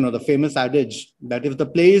 the famous adage that if the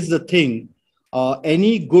play is the thing,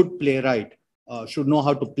 any good playwright should know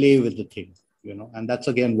how to play with the thing, and that's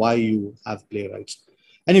again why you have playwrights.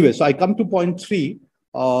 Anyway, so I come to point 3.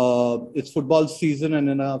 It's football season,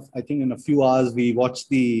 and I think in a few hours we watch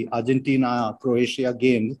the Argentina-Croatia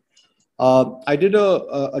game. I did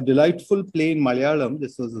a delightful play in Malayalam.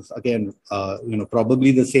 This was again,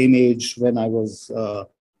 probably the same age when I was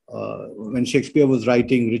when Shakespeare was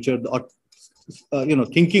writing Richard, or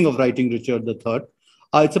thinking of writing Richard III.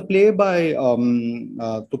 It's a play by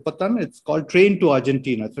Tupatan. It's called Train to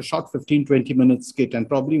Argentina. It's a short 15-20 minute skit, and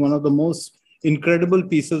probably one of the most incredible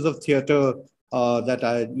pieces of theater that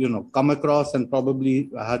I come across and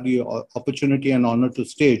probably had the opportunity and honor to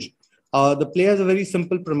stage. The play has a very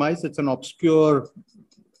simple premise. It's an obscure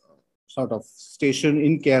sort of station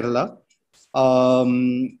in Kerala.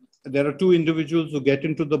 There are two individuals who get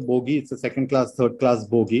into the bogie. It's a second class, third class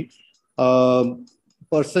bogie.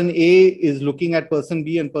 Person A is looking at person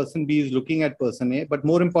B and person B is looking at person A. But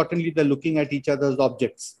more importantly, they're looking at each other's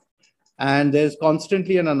objects. And there's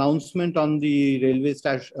constantly an announcement on the railway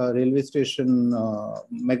station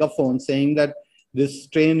megaphone saying that this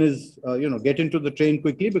train is, get into the train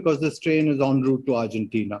quickly because this train is en route to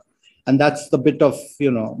Argentina. And that's the bit of,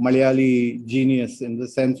 Malayali genius in the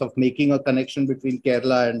sense of making a connection between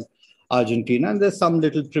Kerala and Argentina. And there's some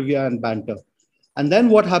little trivia and banter. And then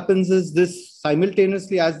what happens is this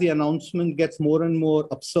simultaneously as the announcement gets more and more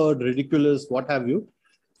absurd, ridiculous, what have you,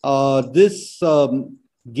 this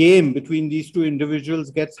game between these two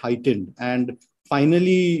individuals gets heightened. And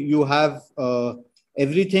finally, you have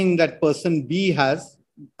everything that person B has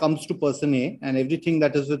comes to person A, and everything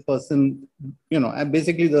that is with person, and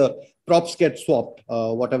basically the props get swapped,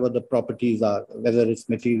 whatever the properties are, whether it's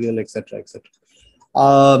material, etc., etc.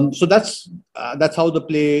 So that's how the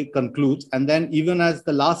play concludes. And then even as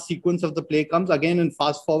the last sequence of the play comes, again in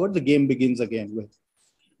fast forward, the game begins again with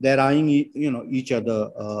they're eyeing each other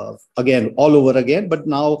again, all over again. But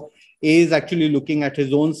now A is actually looking at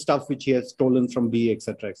his own stuff, which he has stolen from B,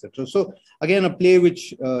 etc., etc. So again, a play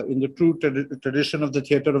which in the true tradition of the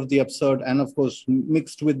theater of the absurd, and of course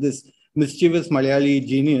mixed with this mischievous Malayali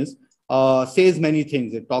genius, says many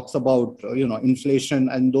things. It talks about inflation,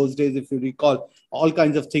 and those days, if you recall, all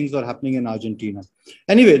kinds of things were happening in Argentina.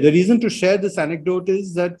 Anyway, the reason to share this anecdote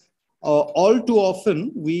is that all too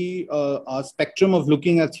often our spectrum of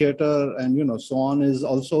looking at theater and so on is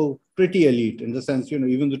also pretty elite, in the sense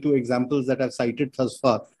even the two examples that I've cited thus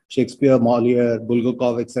far, Shakespeare, Molière,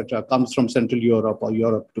 Bulgakov, etc., comes from Central Europe or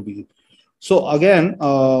Europe to be. So again,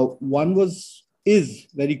 one is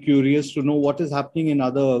very curious to know what is happening in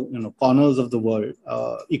other corners of the world.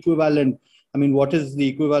 Equivalent, I mean, what is the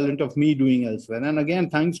equivalent of me doing elsewhere? And again,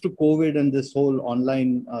 thanks to COVID and this whole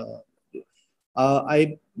online,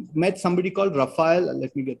 I met somebody called Raphael,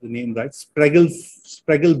 let me get the name right,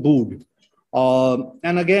 Spregel-Bood.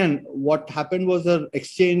 And again, what happened was an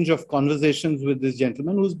exchange of conversations with this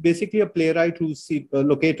gentleman who's basically a playwright who's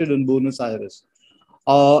located in Buenos Aires.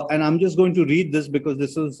 And I'm just going to read this because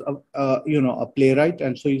this is a playwright,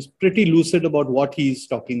 and so he's pretty lucid about what he's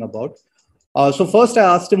talking about. So first I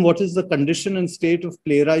asked him what is the condition and state of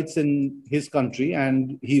playwrights in his country,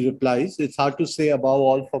 and he replies, it's hard to say above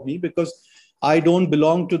all for me because I don't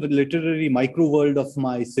belong to the literary micro world of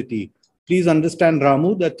my city. Please understand,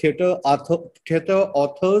 Ramu, that theater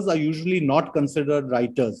authors are usually not considered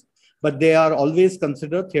writers, but they are always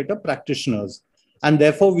considered theater practitioners. And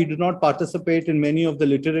therefore, we do not participate in many of the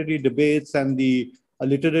literary debates and the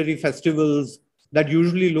literary festivals that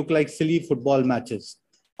usually look like silly football matches.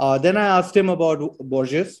 Then I asked him about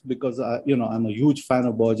Borges, because I'm a huge fan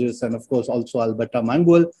of Borges, and of course also Alberta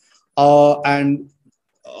Mangual.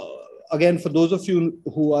 Again, for those of you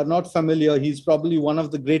who are not familiar, he's probably one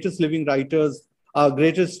of the greatest living writers, of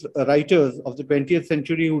the 20th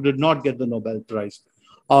century who did not get the Nobel Prize.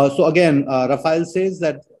 So again, Raphael says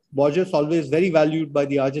that Borges, always very valued by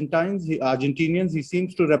the Argentinians, he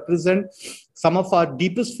seems to represent some of our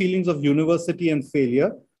deepest feelings of university and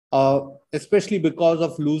failure, especially because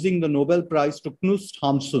of losing the Nobel Prize to Knust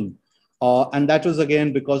Hamsun. And that was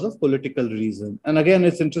again because of political reason. And again,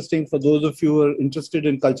 it's interesting for those of you who are interested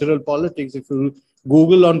in cultural politics, if you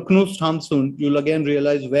Google on Knust Hamsun, you'll again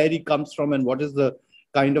realize where he comes from and what is the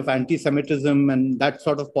kind of anti-Semitism and that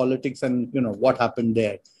sort of politics and what happened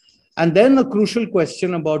there. And then a crucial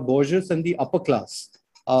question about Borges and the upper class,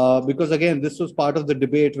 because again, this was part of the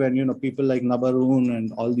debate when people like Nabarun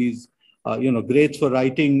and all these greats for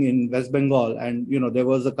writing in West Bengal, and there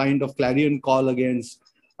was a kind of clarion call against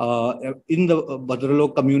in the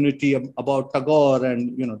Bhadralok community about Tagore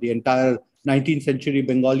and the entire 19th century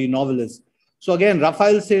Bengali novelists. So again,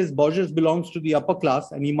 Raphael says Borges belongs to the upper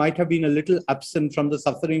class, and he might have been a little absent from the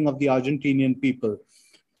suffering of the Argentinian people.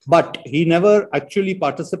 But he never actually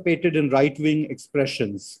participated in right-wing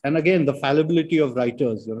expressions. And again, the fallibility of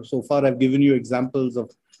writers. So far I've given you examples of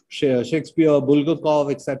Shakespeare, Bulgakov,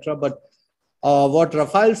 etc. But what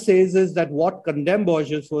Raphael says is that what condemned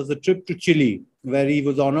Borges was a trip to Chile, where he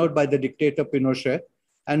was honored by the dictator Pinochet.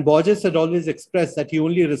 And Borges had always expressed that he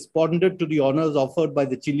only responded to the honors offered by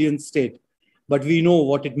the Chilean state. But we know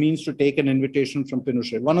what it means to take an invitation from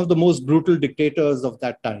Pinochet, one of the most brutal dictators of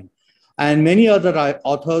that time. And many other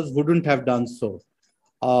authors wouldn't have done so,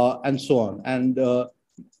 and so on. And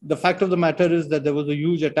the fact of the matter is that there was a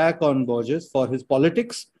huge attack on Borges for his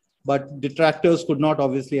politics, but detractors could not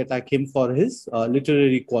obviously attack him for his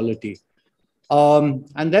literary quality.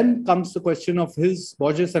 And then comes the question of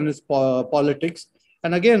Borges and his politics.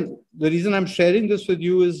 And again, the reason I'm sharing this with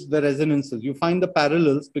you is the resonances. You find the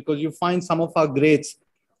parallels because you find some of our greats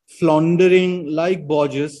floundering like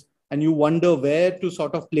Borges, and you wonder where to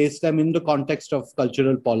sort of place them in the context of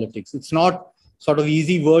cultural politics. It's not sort of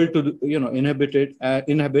easy world to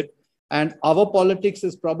inhabit. And our politics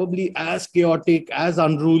is probably as chaotic, as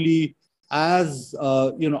unruly, as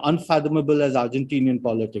unfathomable as Argentinian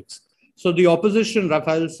politics. So the opposition,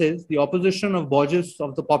 Raphael says, the opposition of Borges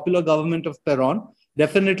of the popular government of Peron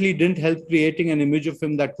definitely didn't help creating an image of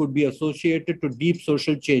him that could be associated to deep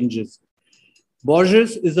social changes.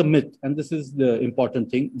 Borges is a myth, and this is the important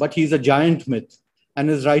thing, but he's a giant myth, and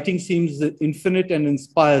his writing seems infinite and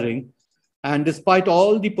inspiring. And despite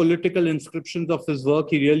all the political inscriptions of his work,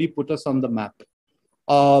 he really put us on the map.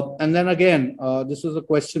 And then again, this was a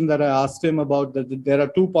question that I asked him about, that there are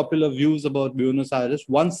two popular views about Buenos Aires.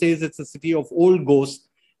 One says it's a city of old ghosts,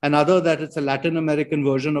 and other that it's a Latin American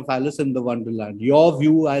version of Alice in the Wonderland. Your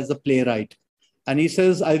view as a playwright. And he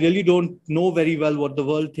says, I really don't know very well what the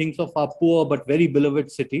world thinks of our poor but very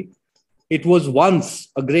beloved city. It was once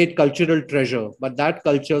a great cultural treasure, but that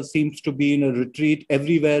culture seems to be in a retreat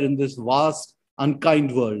everywhere in this vast,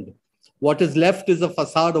 unkind world. What is left is a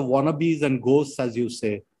facade of wannabes and ghosts, as you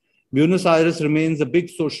say. Buenos Aires remains a big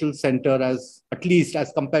social center, at least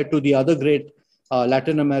as compared to the other great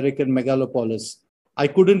Latin American megalopolis. I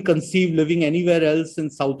couldn't conceive living anywhere else in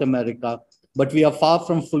South America, but we are far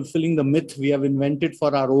from fulfilling the myth we have invented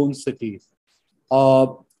for our own city.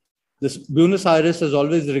 This Buenos Aires has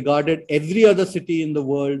always regarded every other city in the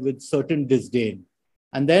world with certain disdain.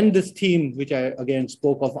 And then this theme, which I again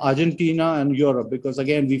spoke of, Argentina and Europe, because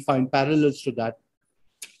again, we find parallels to that.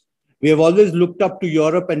 We have always looked up to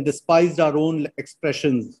Europe and despised our own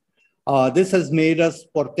expressions. This has made us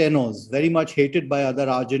porteños, very much hated by other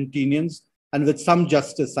Argentinians, and with some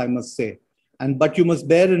justice, I must say. But you must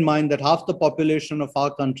bear in mind that half the population of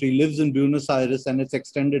our country lives in Buenos Aires and its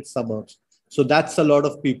extended suburbs. So that's a lot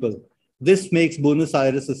of people. This makes Buenos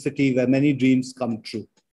Aires a city where many dreams come true.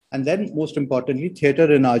 And then, most importantly,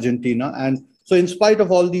 theater in Argentina. And so in spite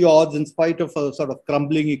of all the odds, in spite of a sort of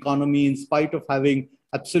crumbling economy, in spite of having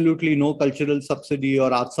absolutely no cultural subsidy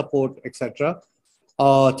or art support, etc.,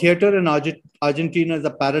 theater in Argentina is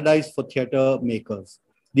a paradise for theater makers.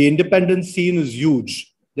 The independent scene is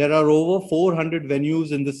huge. There are over 400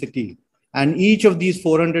 venues in the city, and each of these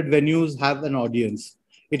 400 venues have an audience.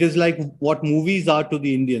 It is like what movies are to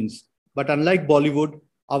the Indians. But unlike Bollywood,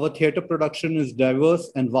 our theater production is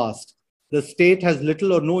diverse and vast. The state has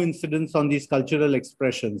little or no incidence on these cultural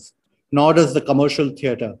expressions, nor does the commercial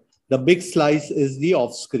theater. The big slice is the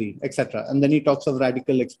off-screen, etc. And then he talks of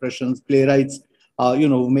radical expressions, playwrights,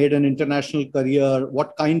 who made an international career,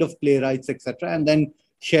 what kind of playwrights, etc. And then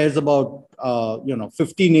shares about,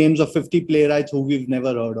 50 names of 50 playwrights who we've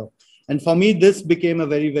never heard of. And for me, this became a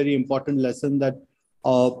very, very important lesson that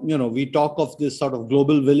we talk of this sort of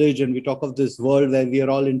global village and we talk of this world where we are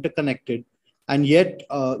all interconnected. And yet,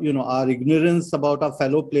 our ignorance about our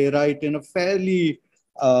fellow playwright in a fairly,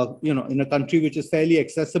 in a country which is fairly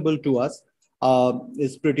accessible to us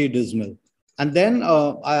is pretty dismal. And then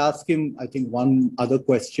I asked him, I think, one other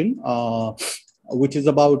question, which is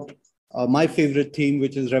about my favorite theme,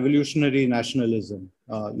 which is revolutionary nationalism,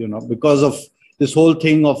 because of this whole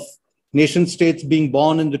thing of nation states being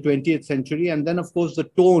born in the 20th century, and then of course the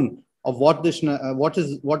tone of what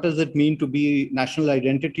does it mean to be national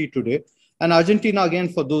identity today. And Argentina, again,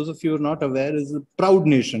 for those of you who are not aware, is a proud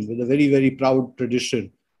nation with a very, very proud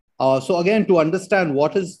tradition. So again, to understand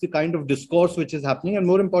what is the kind of discourse which is happening, and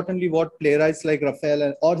more importantly, what playwrights like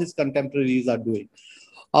Raphael or his contemporaries are doing.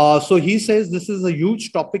 So he says this is a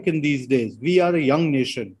huge topic in these days. We are a young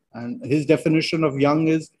nation, and his definition of young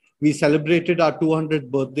is we celebrated our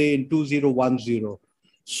 200th birthday in 2010.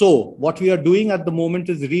 So what we are doing at the moment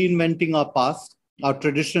is reinventing our past, our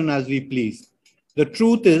tradition as we please. The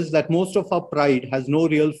truth is that most of our pride has no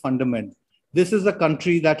real fundament. This is a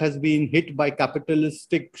country that has been hit by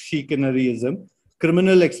capitalistic chicanerism,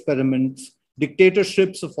 criminal experiments,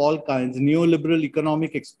 dictatorships of all kinds, neoliberal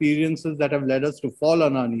economic experiences that have led us to fall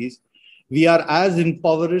on our knees. We are as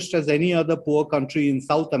impoverished as any other poor country in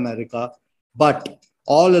South America, but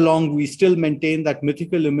all along, we still maintain that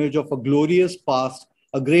mythical image of a glorious past,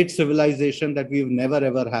 a great civilization that we've never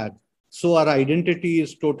ever had. So our identity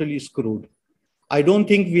is totally screwed. I don't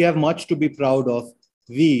think we have much to be proud of.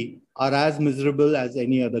 We are as miserable as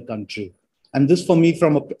any other country. And this for me,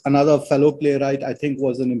 from another fellow playwright, I think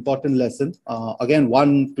was an important lesson. Again,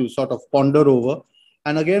 one to sort of ponder over.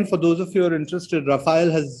 And again, for those of you who are interested, Raphael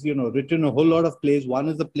has written a whole lot of plays. One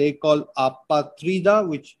is a play called Apatrida,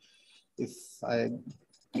 which, if I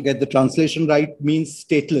get the translation right, means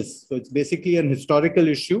stateless. So it's basically an historical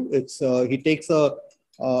issue. It's he takes a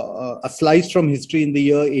slice from history in the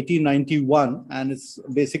year 1891, and it's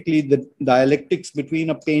basically the dialectics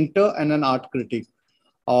between a painter and an art critic,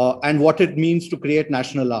 and what it means to create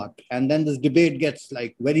national art. And then this debate gets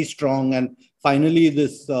like very strong, and finally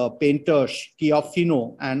this painter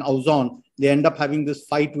Schiaffino and Ausone, they end up having this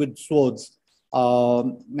fight with swords.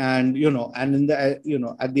 And in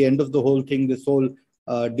the at the end of the whole thing, this whole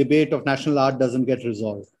debate of national art doesn't get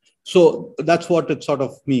resolved. So that's what it sort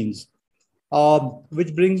of means.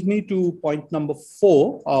 Which brings me to point number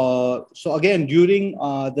 4. So again, during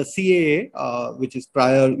the CAA, which is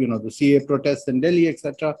prior, the CAA protests in Delhi,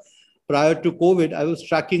 etc., prior to COVID, I was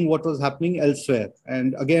tracking what was happening elsewhere.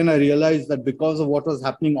 And again, I realized that because of what was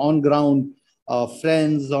happening on ground,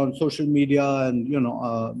 friends on social media, and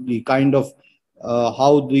the kind of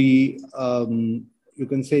how the you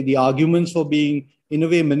can say the arguments were being in a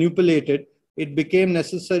way manipulated, it became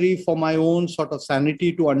necessary for my own sort of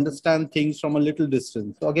sanity to understand things from a little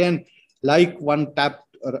distance. So again, like one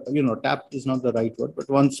tapped, tapped is not the right word, but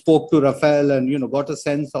one spoke to Rafael and, got a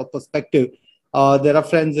sense of perspective. There are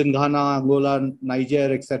friends in Ghana, Angola,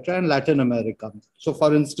 Niger, etc., and Latin America. So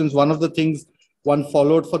for instance, one of the things one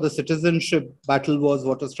followed for the citizenship battle was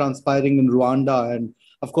what was transpiring in Rwanda and,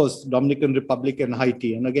 of course, Dominican Republic and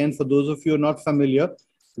Haiti. And again, for those of you who are not familiar,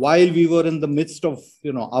 while we were in the midst of,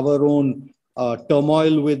 our own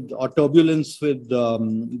turmoil with or turbulence with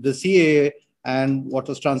the CAA and what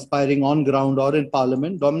was transpiring on ground or in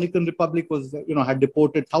parliament, Dominican Republic was, had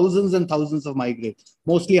deported thousands and thousands of migrants,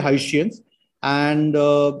 mostly Haitians. And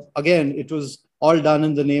again, it was all done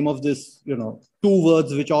in the name of this, two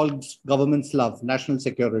words which all governments love: national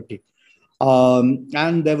security.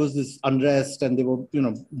 And there was this unrest, and they were,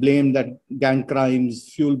 blamed that gang crimes,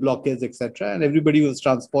 fuel blockades, etc. And everybody was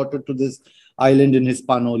transported to this island in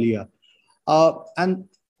Hispaniola. And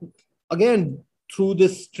again, through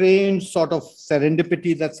this strange sort of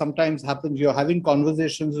serendipity that sometimes happens, you're having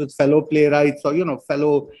conversations with fellow playwrights or,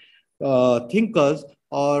 fellow thinkers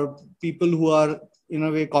or people who are, in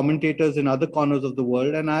a way, commentators in other corners of the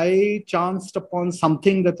world. And I chanced upon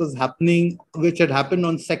something that was happening, which had happened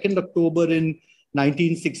on 2nd October in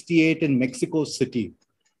 1968 in Mexico City.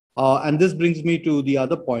 And this brings me to the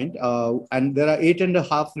other point. And there are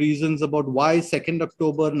 8.5 reasons about why 2nd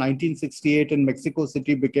October 1968 in Mexico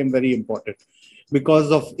City became very important.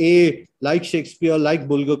 Because of like Shakespeare, like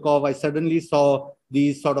Bulgakov, I suddenly saw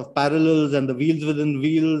these sort of parallels and the wheels within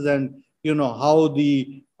wheels, and how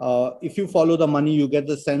the if you follow the money, you get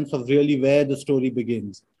the sense of really where the story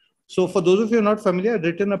begins. So for those of you who are not familiar,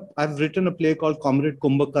 I've written a play called Comrade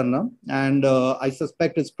Kumbhakarna, and I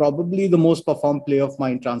suspect it's probably the most performed play of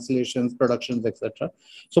mine, translations, productions, etc.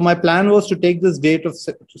 So my plan was to take this date of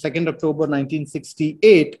 2nd October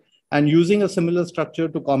 1968, and using a similar structure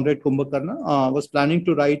to Comrade Kumbhakarna, was planning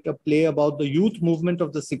to write a play about the youth movement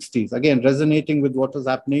of the 60s, again, resonating with what was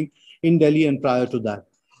happening in Delhi and prior to that.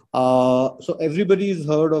 So everybody's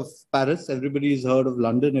heard of Paris, everybody's heard of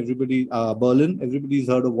London, Berlin, everybody's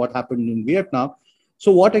heard of what happened in Vietnam.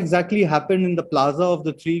 So what exactly happened in the plaza of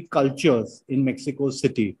the three cultures in Mexico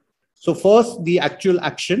City? So first, the actual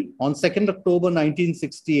action on 2nd October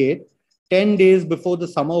 1968, 10 days before the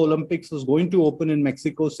Summer Olympics was going to open in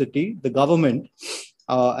Mexico City, the government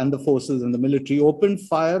and the forces and the military opened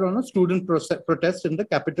fire on a student protest in the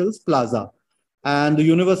capital's plaza. And the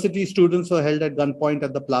university students were held at gunpoint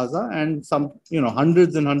at the plaza, and some,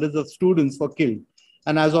 hundreds and hundreds of students were killed.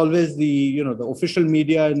 And as always, the official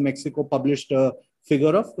media in Mexico published a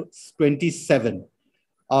figure of 27.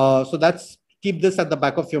 So keep this at the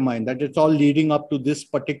back of your mind, that it's all leading up to this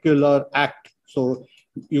particular act. So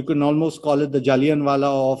you can almost call it the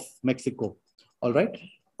Jallianwala of Mexico. All right.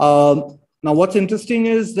 Now, what's interesting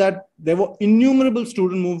is that there were innumerable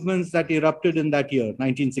student movements that erupted in that year,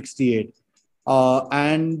 1968.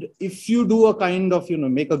 And if you do a kind of,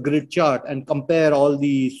 make a grid chart and compare all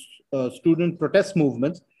the student protest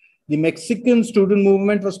movements, the Mexican student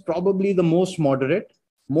movement was probably the most moderate,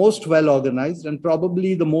 most well organized, and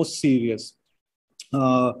probably the most serious.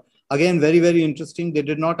 Again, very, very interesting. They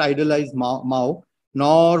did not idolize Mao,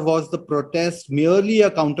 nor was the protest merely a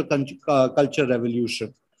counterculture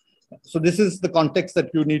revolution. So this is the context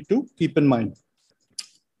that you need to keep in mind.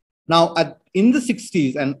 Now, in the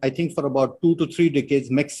 60s, and I think for about 2 to 3 decades,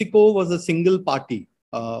 Mexico was a single party,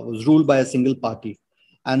 was ruled by a single party.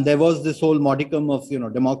 And there was this whole modicum of,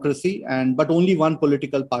 democracy, but only one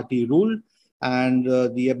political party ruled. And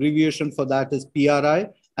the abbreviation for that is PRI.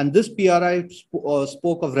 And this PRI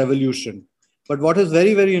spoke of revolution. But what is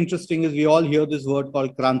very, very interesting is we all hear this word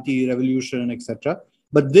called Kranti, revolution, etc.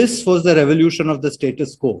 But this was the revolution of the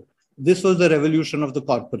status quo. This was the revolution of the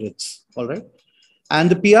corporates, all right? And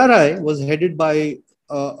the PRI was headed by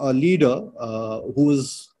a leader who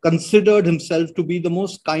was considered himself to be the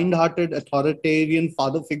most kind-hearted authoritarian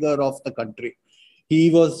father figure of the country. He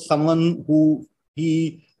was someone who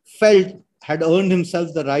he felt had earned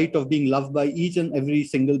himself the right of being loved by each and every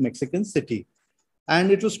single Mexican city.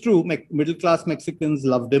 And it was true, middle-class Mexicans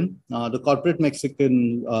loved him, the corporate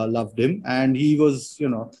Mexican loved him, and he was,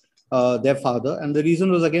 their father. And the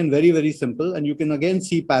reason was, again, very, very simple. And you can again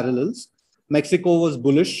see parallels. Mexico was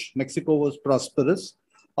bullish. Mexico was prosperous.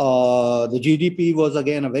 The GDP was,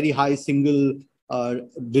 again, a very high single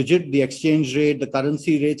digit. The exchange rate, the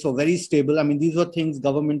currency rates were very stable. I mean, these are things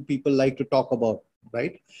government people like to talk about,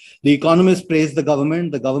 right? The economists praised the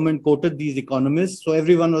government. The government quoted these economists. So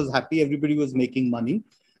everyone was happy. Everybody was making money.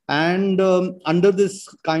 And under this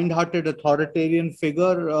kind-hearted authoritarian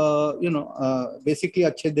figure, basically,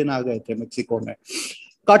 achhe din aa gaye the Mexico mein.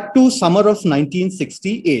 Cut to summer of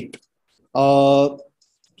 1968.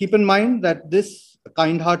 Keep in mind that this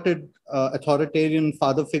kind-hearted authoritarian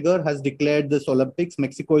father figure has declared this Olympics.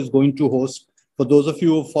 Mexico is going to host. For those of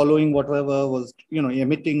you following whatever was,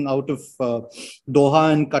 emitting out of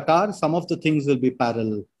Doha and Qatar, some of the things will be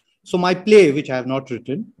parallel. So my play, which I have not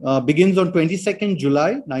written, begins on 22nd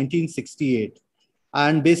July, 1968.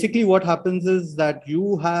 And basically what happens is that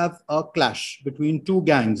you have a clash between two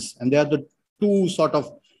gangs, and they are the two sort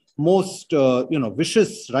of most,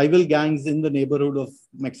 vicious rival gangs in the neighborhood of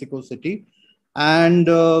Mexico City. And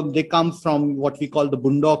they come from what we call the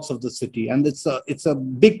boondocks of the city. And it's a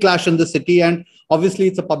big clash in the city. And obviously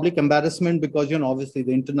it's a public embarrassment because, obviously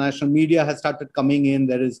the international media has started coming in.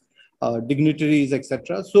 There is dignitaries,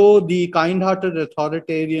 etc. So the kind-hearted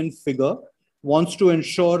authoritarian figure wants to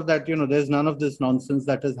ensure that, there's none of this nonsense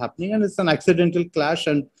that is happening. And it's an accidental clash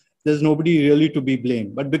and there's nobody really to be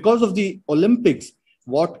blamed. But because of the Olympics,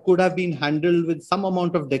 what could have been handled with some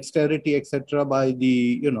amount of dexterity, etc., by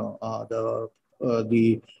the,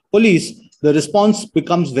 the police, the response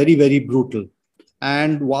becomes very, very brutal.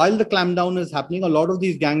 And while the clampdown is happening, a lot of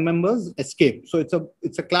these gang members escape. So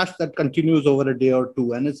it's a clash that continues over a day or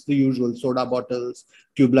two, and it's the usual soda bottles,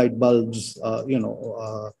 tube light bulbs,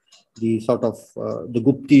 the sort of the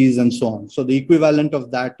guptis and so on. So the equivalent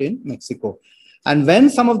of that in Mexico. And when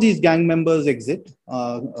some of these gang members exit,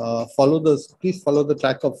 please follow the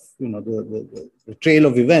track of the trail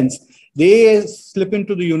of events. They slip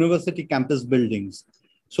into the university campus buildings.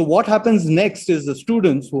 So what happens next is the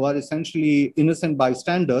students, who are essentially innocent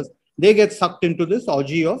bystanders, they get sucked into this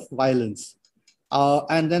orgy of violence.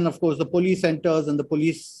 And then, of course, the police enters, and the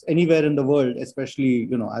police anywhere in the world, especially,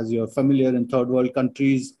 as you're familiar in third world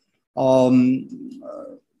countries,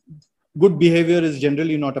 good behavior is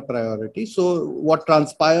generally not a priority. So what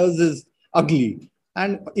transpires is ugly.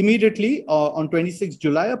 And immediately on 26th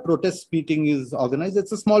July, a protest meeting is organized.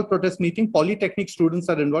 It's a small protest meeting. Polytechnic students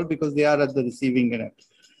are involved because they are at the receiving end.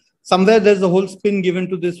 Somewhere there's a whole spin given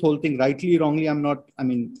to this whole thing, rightly, wrongly.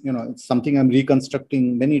 It's something I'm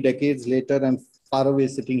reconstructing many decades later. I'm far away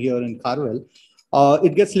sitting here in Carwell.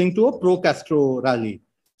 It gets linked to a pro-Castro rally.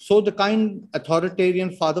 So the kind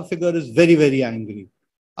authoritarian father figure is very, very angry.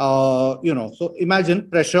 So imagine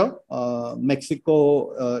pressure.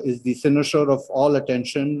 Mexico is the cynosure of all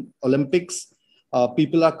attention. Olympics,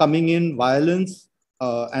 people are coming in, violence,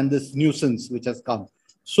 and this nuisance which has come.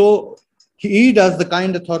 So he does, the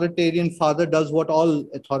kind authoritarian father does what all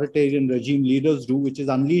authoritarian regime leaders do, which is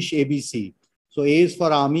unleash ABC. So A is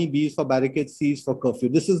for army, B is for barricade, C is for curfew.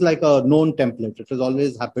 This is like a known template. It has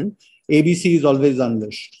always happened. ABC is always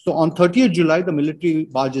unleashed. So on 30th July, the military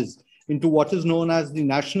barges into what is known as the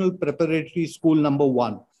National Preparatory School number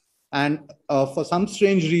 1. And for some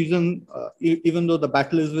strange reason, even though the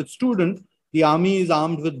battle is with students, the army is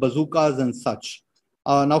armed with bazookas and such.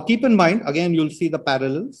 Now keep in mind, again, you'll see the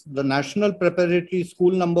parallels. The National Preparatory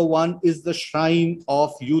School number 1 is the shrine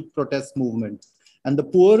of youth protest movement. And the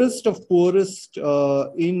poorest of poorest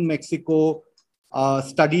in Mexico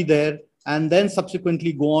study there, and then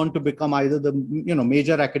subsequently go on to become either the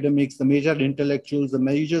major academics, the major intellectuals, the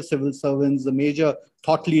major civil servants, the major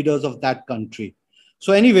thought leaders of that country.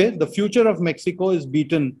 So anyway, the future of Mexico is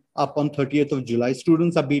beaten up on 30th of July.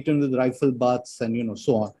 Students are beaten with rifle butts and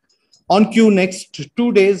so on. On cue, next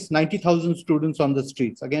 2 days, 90,000 students on the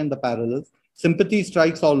streets. Again, the parallels. Sympathy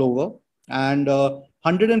strikes all over, and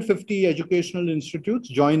 150 educational institutes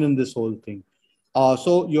join in this whole thing.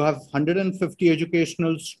 So you have 150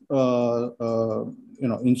 educational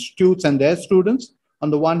institutes and their students on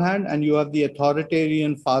the one hand, and you have the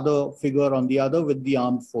authoritarian father figure on the other with the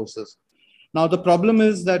armed forces. Now, the problem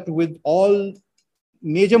is that with all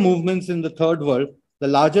major movements in the third world, the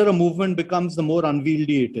larger a movement becomes, the more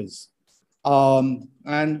unwieldy it is.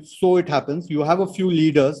 And so it happens. You have a few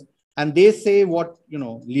leaders, and they say what,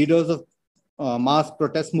 leaders of mass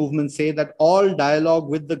protest movements say, that all dialogue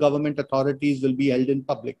with the government authorities will be held in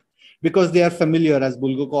public because they are familiar, as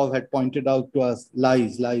Bulgakov had pointed out to us,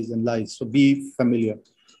 lies, lies, and lies. So be familiar.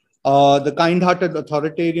 The kind-hearted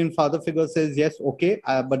authoritarian father figure says, yes, okay,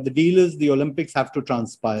 but the deal is the Olympics have to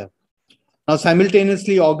transpire. Now,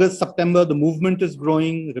 simultaneously, August, September, the movement is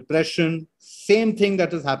growing, repression, same thing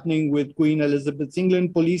that is happening with Queen Elizabeth's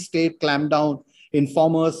England, police state clampdown,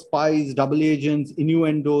 informers, spies, double agents,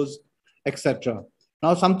 innuendos, etc.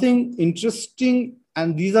 Now, something interesting,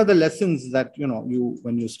 and these are the lessons that,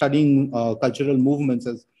 when you're studying cultural movements,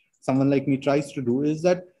 as someone like me tries to do, is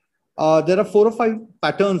that there are 4 or 5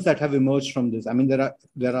 patterns that have emerged from this. I mean,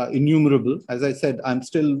 there are innumerable. As I said, I'm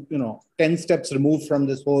still, 10 steps removed from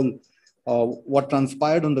this whole what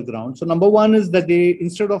transpired on the ground. So number one is that they,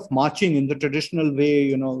 instead of marching in the traditional way,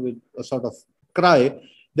 you know, with a sort of cry,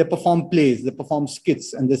 they perform plays, they perform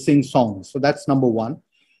skits, and they sing songs. So that's number one.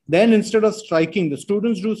 Then instead of striking, the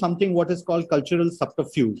students do something what is called cultural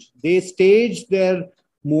subterfuge. They stage their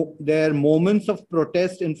moments of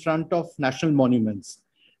protest in front of national monuments.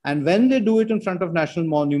 And when they do it in front of national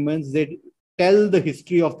monuments, they tell the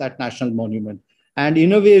history of that national monument and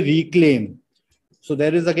in a way reclaim. So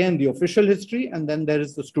there is again the official history, and then there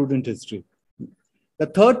is the student history. The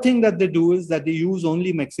third thing that they do is that they use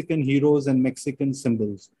only Mexican heroes and Mexican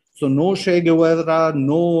symbols. So no Che Guevara,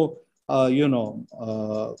 no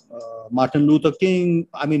Martin Luther King.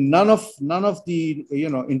 I mean, none of the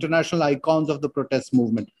international icons of the protest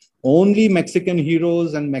movement. Only Mexican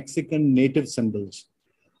heroes and Mexican native symbols.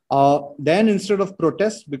 Then instead of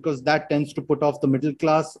protest, because that tends to put off the middle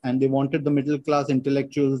class, and they wanted the middle class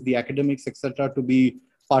intellectuals, the academics, etc., to be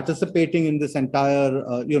participating in this entire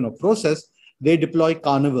process, they deploy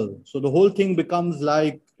carnival. So the whole thing becomes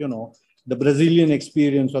like the Brazilian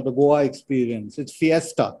experience or the Goa experience. It's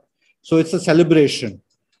fiesta. So it's a celebration.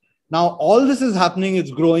 Now, all this is happening,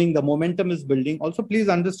 it's growing, the momentum is building. Also, please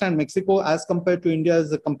understand, Mexico, as compared to India,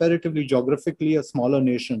 is a comparatively geographically a smaller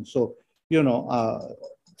nation. So,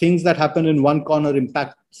 things that happen in one corner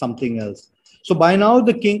impact something else. So by now,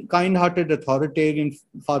 the kind-hearted authoritarian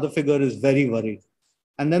father figure is very worried.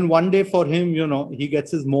 And then one day for him, he gets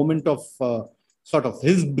his moment of sort of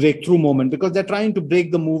his breakthrough moment, because they're trying to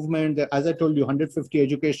break the movement. As I told you, 150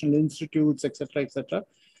 educational institutes, etc., etc.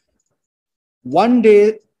 One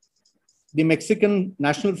day, the Mexican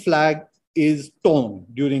national flag is torn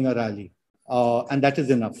during a rally, and that is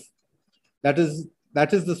enough. That is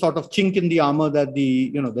the sort of chink in the armor that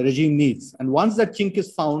the regime needs. And once that chink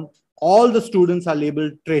is found, all the students are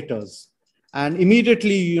labeled traitors, and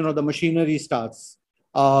immediately the machinery starts.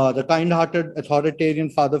 The kind-hearted authoritarian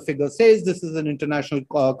father figure says this is an international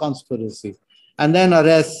conspiracy, and then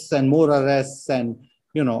arrests and more arrests, and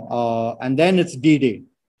and then it's D-Day.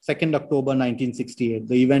 2nd October 1968,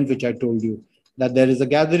 the event which I told you, that there is a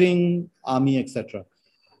gathering, army, etc.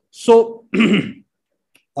 So,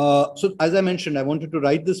 so as I mentioned, I wanted to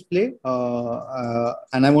write this play,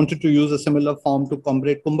 and I wanted to use a similar form to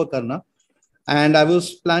Comrade Kumbhakarna. And I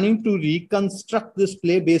was planning to reconstruct this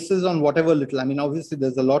play based on whatever little. I mean, obviously,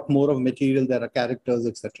 there's a lot more of material, there are characters,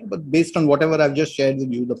 etc. But based on whatever I've just shared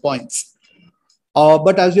with you, the points.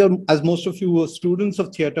 But as most of you are students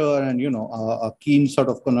of theater and are keen sort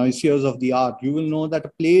of connoisseurs of the art, you will know that a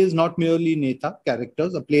play is not merely neta,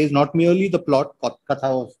 characters. A play is not merely the plot, katha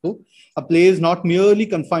vastu. A play is not merely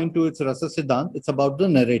confined to its rasa siddhant. It's about the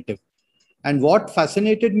narrative. And what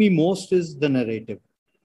fascinated me most is the narrative.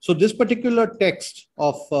 So this particular text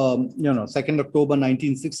of 2nd October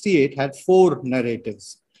 1968 had 4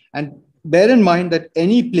 narratives. And bear in mind that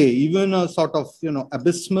any play, even a sort of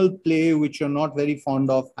abysmal play which you're not very fond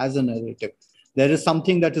of, has a narrative. There is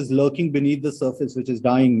something that is lurking beneath the surface which is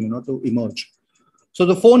dying to emerge. So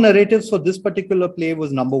the 4 narratives for this particular play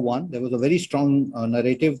was: number one, there was a very strong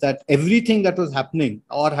narrative that everything that was happening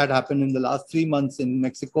or had happened in the last 3 months in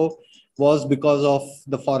Mexico was because of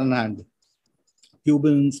the foreign hand.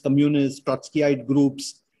 Cubans, communists, Trotskyite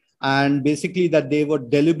groups, and basically that they were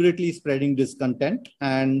deliberately spreading discontent,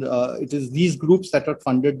 and it is these groups that had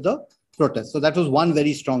funded the protest. So that was one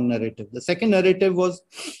very strong narrative. The second narrative was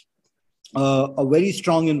a very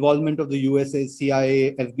strong involvement of the USA,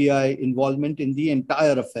 CIA, FBI involvement in the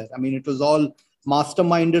entire affair. I mean, it was all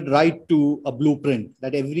masterminded right to a blueprint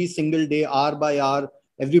that every single day, hour by hour,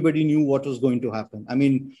 everybody knew what was going to happen. I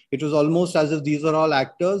mean, it was almost as if these are all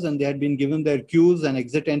actors and they had been given their cues and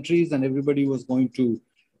exit entries, and everybody was going to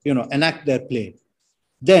enact their play.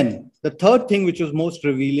 Then the third thing which was most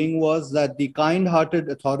revealing was that the kind-hearted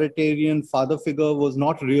authoritarian father figure was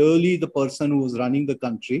not really the person who was running the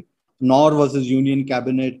country, nor was his union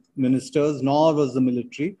cabinet ministers, nor was the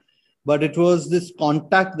military, but it was this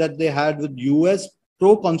contact that they had with US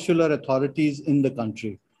pro-consular authorities in the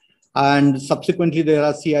country. And subsequently, there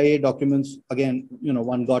are CIA documents, again,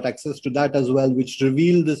 one got access to that as well, which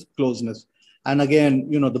reveal this closeness. And again,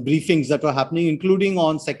 the briefings that were happening, including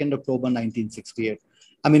on 2nd October 1968.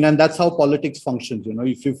 I mean, and that's how politics functions.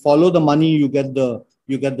 If you follow the money, you get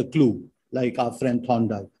the clue, like our friend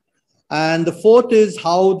Thorndike. And the fourth is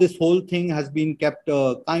how this whole thing has been kept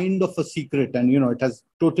kind of a secret, and it has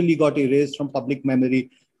totally got erased from public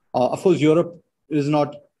memory. Of course, Europe is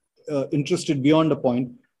not interested beyond a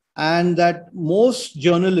point, and that most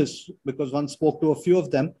journalists, because one spoke to a few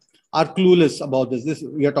of them, are clueless about this.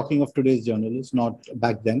 We are talking of today's journalists, not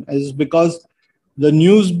back then, is because The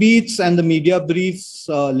news beats and the media briefs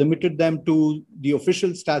limited them to the official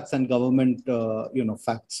stats and government,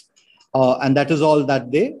 facts, and that is all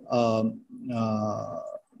that they.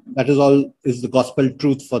 That is all is the gospel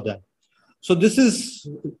truth for them. So this is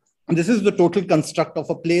the total construct of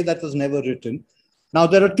a play that was never written. Now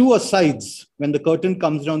there are two asides. When the curtain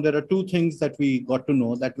comes down, there are two things that we got to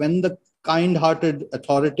know: that when the kind-hearted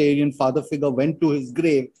authoritarian father figure went to his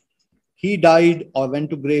grave, he died or went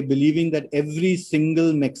to grave believing that every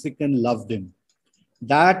single Mexican loved him.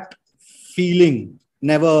 That feeling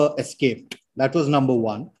never escaped. That was number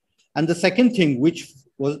one. And the second thing, which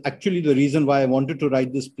was actually the reason why I wanted to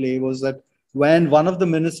write this play, was that when one of the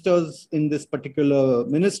ministers in this particular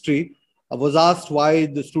ministry was asked why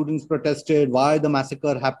the students protested, why the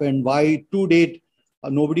massacre happened, why to date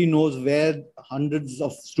nobody knows where hundreds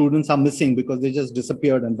of students are missing because they just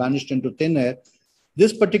disappeared and vanished into thin air.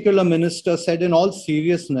 This particular minister said in all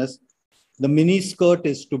seriousness, the mini skirt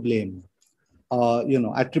is to blame,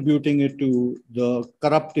 attributing it to the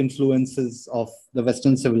corrupt influences of the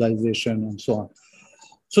Western civilization and so on.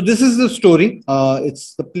 So this is the story.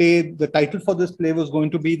 It's the play. The title for this play was going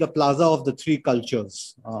to be The Plaza of the Three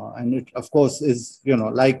Cultures. And it, of course, is,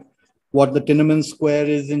 like what the Tiananmen Square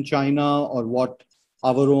is in China or what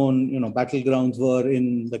our own, battlegrounds were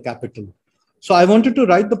in the capital. So I wanted to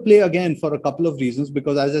write the play again for a couple of reasons,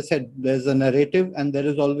 because as I said, there's a narrative and there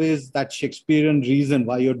is always that Shakespearean reason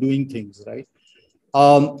why you're doing things, right?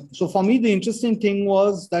 So for me, the interesting thing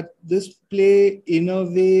was that this play, in a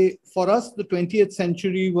way, for us, the 20th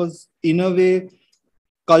century was, in a way,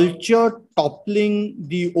 culture toppling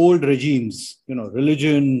the old regimes,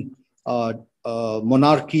 religion,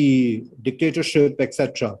 monarchy, dictatorship,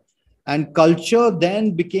 etc. And culture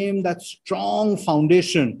then became that strong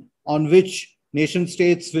foundation on which nation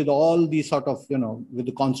states with all these sort of, with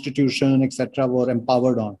the constitution, etc., were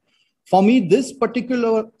empowered on. For me, this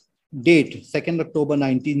particular date, 2nd October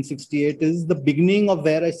 1968, is the beginning of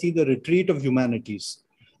where I see the retreat of humanities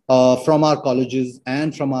from our colleges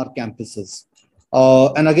and from our campuses.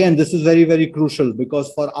 And again, this is very, very crucial,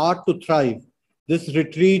 because for art to thrive, this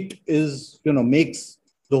retreat is, makes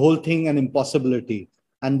the whole thing an impossibility.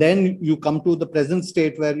 And then you come to the present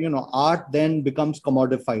state where, art then becomes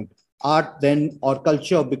commodified. Art then, or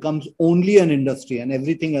culture, becomes only an industry and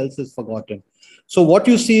everything else is forgotten. So what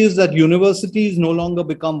you see is that universities no longer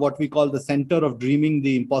become what we call the center of dreaming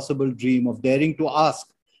the impossible dream, of daring to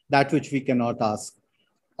ask that which we cannot ask.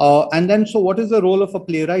 And then, so what is the role of a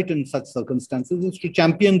playwright in such circumstances? Is to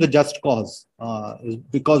champion the just cause,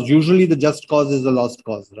 because usually the just cause is a lost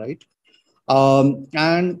cause, right?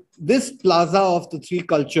 And this plaza of the three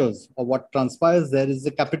cultures, or what transpires there, is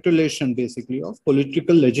the capitulation basically of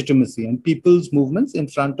political legitimacy and people's movements in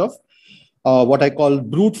front of what I call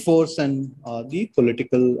brute force and the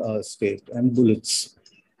political state and bullets.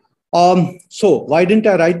 So why didn't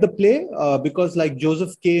I write the play? Because like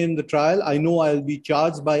Joseph K. in the trial, I know I'll be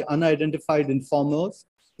charged by unidentified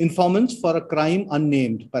informants for a crime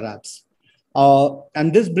unnamed, perhaps.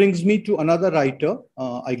 And this brings me to another writer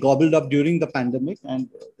I gobbled up during the pandemic. And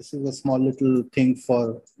this is a small little thing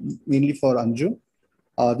mainly for Anju.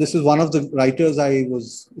 This is one of the writers I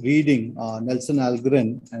was reading, Nelson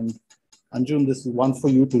Algren. And Anjum, this is one for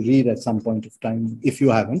you to read at some point of time, if you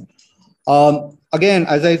haven't. Again,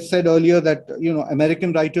 as I said earlier, that,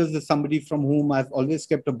 American writers is somebody from whom I've always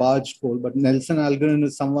kept a barge pole, but Nelson Algren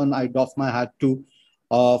is someone I doff my hat to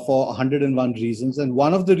for 101 reasons. And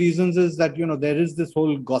one of the reasons is that, there is this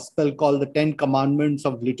whole gospel called the 10 Commandments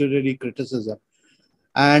of literary criticism.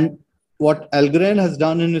 And what Algren has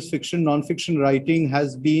done in his fiction, non-fiction writing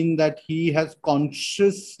has been that he has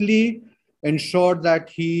consciously ensured that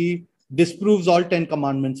he disproves all 10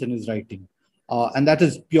 commandments in his writing. And that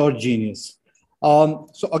is pure genius.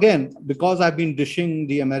 So again, because I've been dishing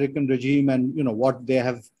the American regime and, what they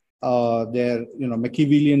have, their,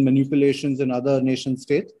 Machiavellian manipulations in other nation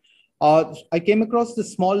states, I came across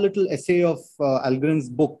this small little essay of Algren's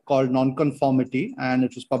book called Nonconformity, and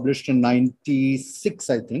it was published in 96,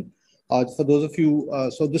 I think. For those of you,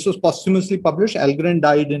 so this was posthumously published. Algren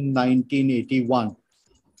died in 1981.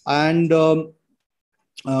 And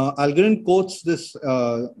Algren quotes this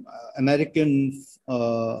American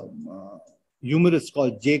humorist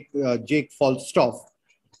called Jake Falstaff.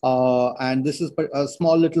 And this is a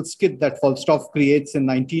small little skit that Falstaff creates in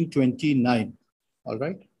 1929. All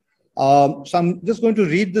right. So I'm just going to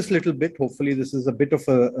read this little bit. Hopefully this is a bit of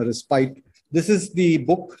a respite. This is the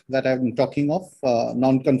book that I've been talking of,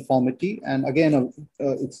 Nonconformity. And again,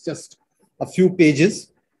 it's just a few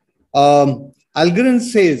pages. Algren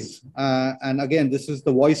says, and again, this is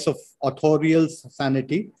the voice of authorial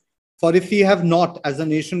sanity. For if we have not, as a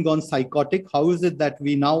nation, gone psychotic, how is it that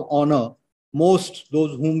we now honor most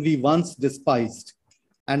those whom we once despised?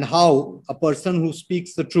 And how a person who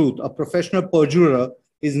speaks the truth, a professional perjurer,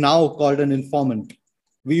 is now called an informant?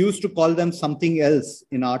 We used to call them something else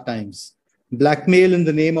in our times. Blackmail in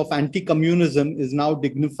the name of anti-communism is now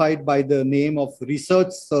dignified by the name of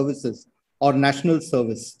research services or national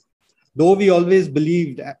service. Though we always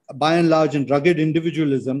believed, by and large, in rugged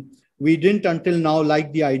individualism, we didn't until now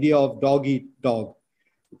like the idea of dog eat dog.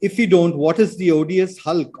 If we don't, what is the odious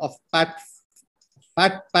hulk of Pat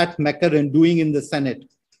McCarran doing in the Senate?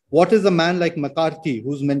 What is a man like McCarthy,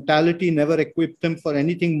 whose mentality never equipped him for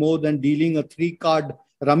anything more than dealing a 3-card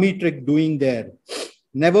rummy trick, doing there?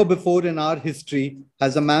 Never before in our history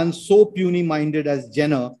has a man so puny-minded as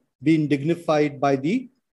Jenner been dignified by the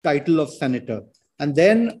title of senator. And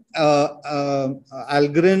then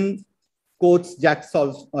Algren quotes Jack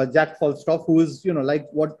Falstaff, who is, like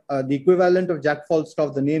what the equivalent of Jack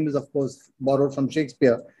Falstaff, the name is, of course, borrowed from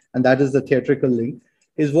Shakespeare, and that is the theatrical link,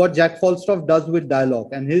 is what Jack Falstaff does with dialogue.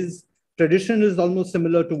 And his tradition is almost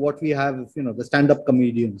similar to what we have, the stand-up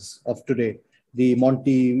comedians of today, the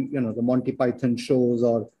Monty Python shows,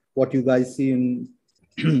 or what you guys see in,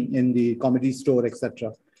 in the Comedy Store,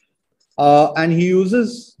 etc. And he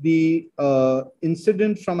uses the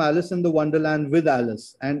incident from Alice in the Wonderland with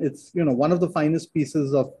Alice. And it's, one of the finest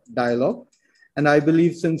pieces of dialogue. And I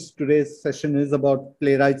believe since today's session is about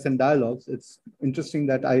playwrights and dialogues, it's interesting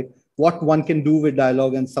that what one can do with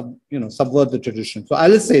dialogue and subvert the tradition. So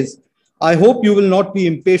Alice says, "I hope you will not be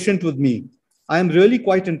impatient with me. I am really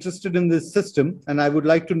quite interested in this system and I would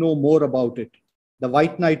like to know more about it." The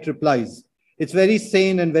White Knight replies, "It's very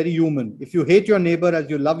sane and very human. If you hate your neighbor as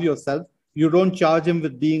you love yourself, you don't charge him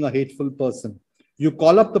with being a hateful person. You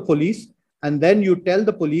call up the police and then you tell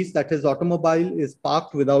the police that his automobile is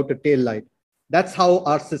parked without a tail light. That's how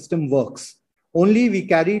our system works. Only we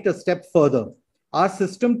carry it a step further. Our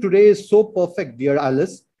system today is so perfect, dear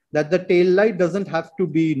Alice, that the tail light doesn't have to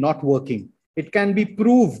be not working. It can be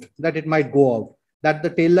proved that it might go out, that the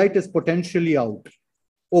tail light is potentially out."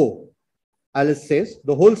 "Oh," Alice says,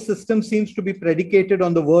 "the whole system seems to be predicated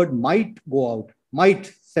on the word might go out."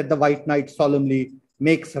 "Might," said the White Knight solemnly,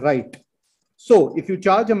 "makes right. So if you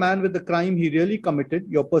charge a man with the crime he really committed,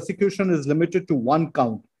 your persecution is limited to 1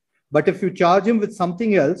 count. But if you charge him with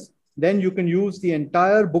something else, then you can use the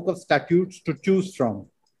entire book of statutes to choose from."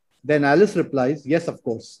 Then Alice replies, "Yes, of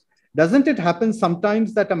course. Doesn't it happen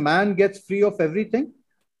sometimes that a man gets free of everything?"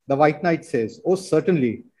 The White Knight says, "Oh,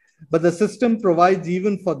 certainly. But the system provides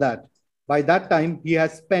even for that. By that time, he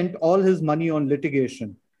has spent all his money on litigation.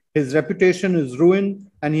 His reputation is ruined,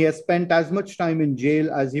 and he has spent as much time in jail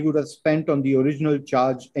as he would have spent on the original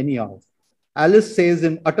charge anyhow." Alice says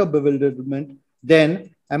in utter bewilderment, "Then,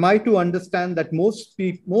 am I to understand that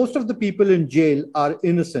most of the people in jail are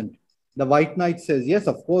innocent?" The White Knight says, "Yes,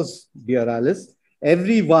 of course, dear Alice.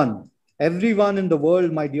 Everyone in the world,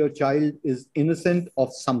 my dear child, is innocent of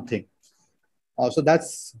something." So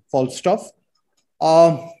that's Falstaff.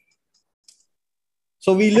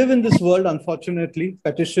 So we live in this world, unfortunately.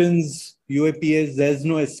 Petitions, UAPAs, there's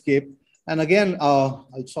no escape. And again, I'll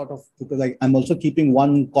because I'm also keeping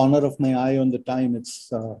one corner of my eye on the time.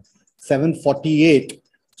 It's 7:48.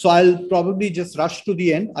 So I'll probably just rush to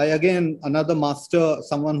the end. Another master,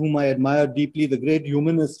 someone whom I admire deeply, the great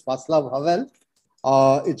humanist Václav Havel.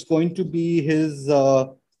 It's going to be his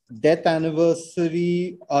death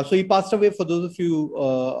anniversary. So he passed away, for those of you,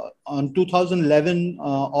 on 2011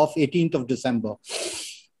 of 18th of December.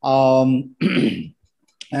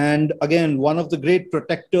 And again, one of the great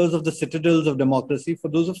protectors of the citadels of democracy. For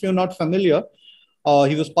those of you not familiar,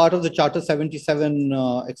 he was part of the Charter 77,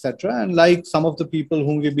 etc. And like some of the people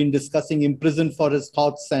whom we've been discussing, imprisoned for his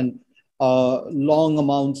thoughts and long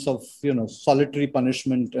amounts of, solitary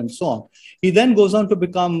punishment and so on. He then goes on to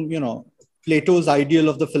become, Plato's ideal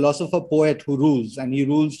of the philosopher poet who rules, and he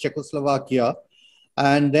rules Czechoslovakia.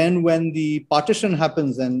 And then when the partition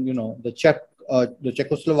happens and, the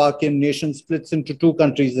Czechoslovakian nation splits into 2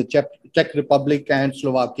 countries, the Czech Republic and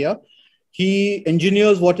Slovakia, he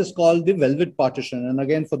engineers what is called the Velvet Partition. And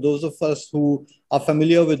again, for those of us who are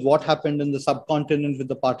familiar with what happened in the subcontinent with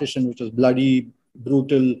the partition, which was bloody,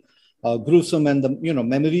 brutal, gruesome, and the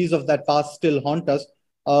memories of that past still haunt us,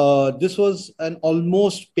 this was an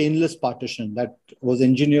almost painless partition that was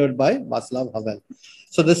engineered by Václav Havel.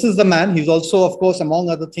 So this is the man. He's also, of course, among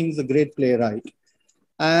other things, a great playwright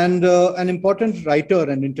and an important writer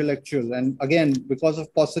and intellectual. And again, because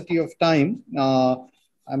of paucity of time,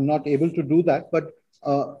 I'm not able to do that, but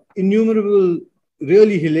innumerable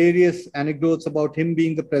really hilarious anecdotes about him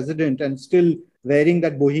being the president and still wearing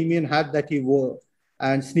that bohemian hat that he wore.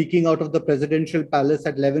 and sneaking out of the presidential palace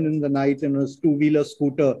at 11 in the night in a two-wheeler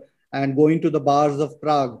scooter and going to the bars of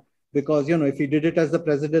Prague. Because, if he did it as the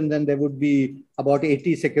president, then there would be about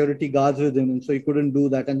 80 security guards with him. And so he couldn't do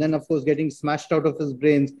that. And then, of course, getting smashed out of his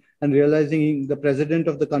brains and realizing the president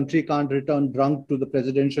of the country can't return drunk to the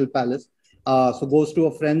presidential palace. So goes to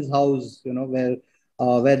a friend's house, where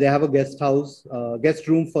they have a guest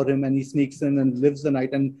room for him, and he sneaks in and lives the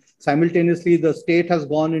night. And simultaneously, the state has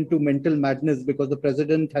gone into mental madness because the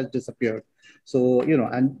president has disappeared. So,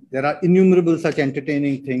 and there are innumerable such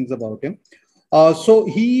entertaining things about him. So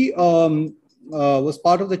he was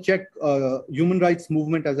part of the Czech human rights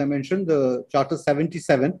movement, as I mentioned, the Charter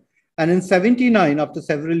 77. And in 79, after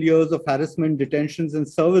several years of harassment, detentions, and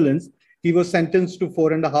surveillance, he was sentenced to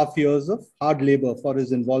 4.5 years of hard labor for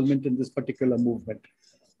his involvement in this particular movement.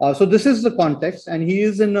 So this is the context, and he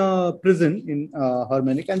is in a prison in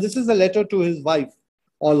Hermannic. And this is a letter to his wife,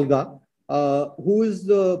 Olga, who is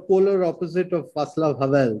the polar opposite of Václav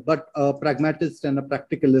Havel, but a pragmatist and a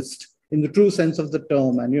practicalist in the true sense of the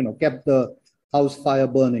term, and kept the house fire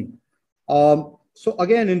burning. So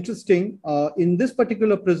again, interesting, in this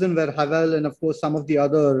particular prison where Havel and of course some of the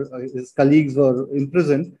other his colleagues were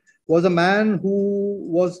imprisoned, was a man who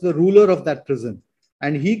was the ruler of that prison.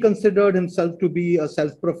 And he considered himself to be a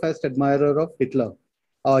self-professed admirer of Hitler.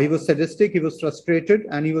 He was sadistic, he was frustrated,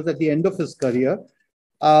 and he was at the end of his career.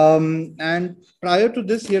 And prior to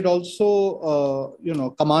this, he had also,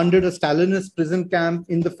 commanded a Stalinist prison camp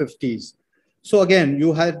in the 50s. So again,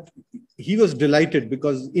 he was delighted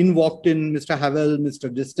because in walked in Mr. Havel, Mr.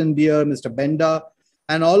 Distenbier, Mr. Benda,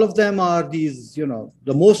 and all of them are these,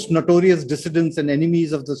 the most notorious dissidents and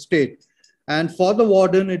enemies of the state. And for the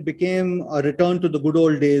warden, it became a return to the good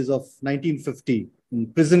old days of 1950.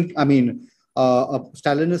 A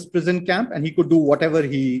Stalinist prison camp, and he could do whatever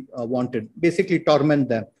he wanted, basically torment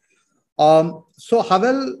them. So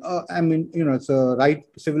Havel, it's a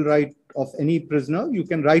civil right of any prisoner. You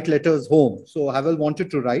can write letters home. So Havel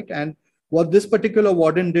wanted to write. And what this particular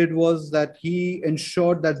warden did was that he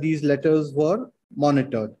ensured that these letters were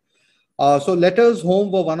monitored. So letters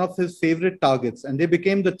home were one of his favorite targets, and they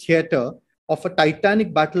became the theater of a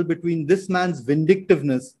titanic battle between this man's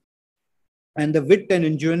vindictiveness and the wit and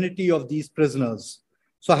ingenuity of these prisoners.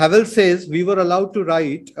 So Havel says we were allowed to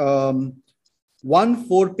write one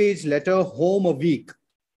 4-page letter home a week.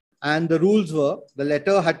 And the rules were the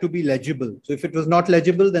letter had to be legible. So if it was not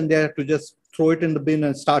legible, then they had to just throw it in the bin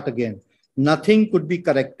and start again. Nothing could be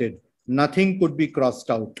corrected. Nothing could be crossed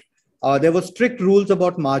out. There were strict rules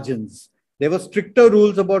about margins. There were stricter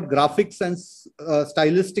rules about graphics and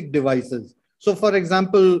stylistic devices. So for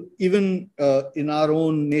example, even in our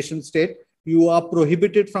own nation state, you are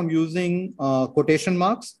prohibited from using quotation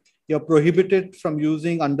marks. You're prohibited from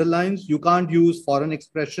using underlines. You can't use foreign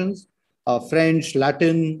expressions, French,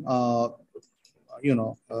 Latin, so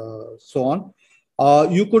on.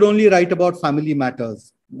 You could only write about family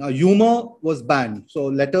matters. Humor was banned. So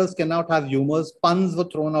letters cannot have humors. Puns were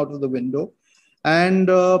thrown out of the window. And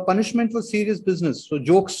punishment was serious business. So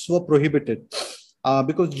jokes were prohibited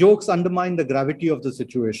because jokes undermine the gravity of the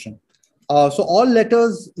situation. So all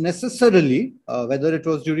letters necessarily, whether it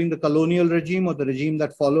was during the colonial regime or the regime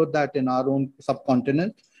that followed that in our own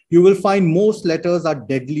subcontinent, you will find most letters are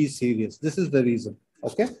deadly serious. This is the reason.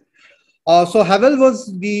 Okay. So Havel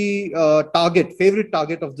was the favorite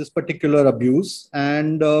target of this particular abuse.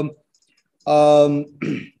 And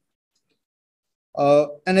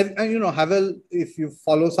Havel, if you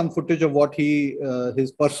follow some footage of what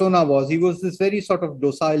his persona was, he was this very sort of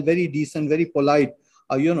docile, very decent, very polite,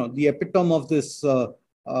 the epitome of this sort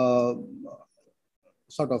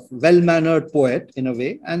of well-mannered poet in a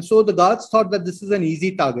way. And so the guards thought that this is an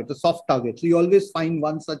easy target, a soft target. So you always find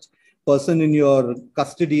one such person in your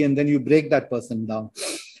custody and then you break that person down.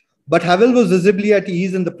 But Havel was visibly at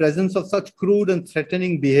ease in the presence of such crude and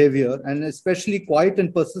threatening behavior, and especially quiet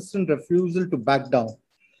and persistent refusal to back down.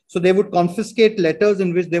 So they would confiscate letters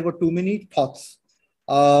in which there were too many thoughts.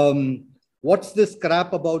 What's this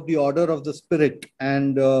crap about the order of the spirit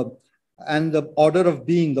and the order of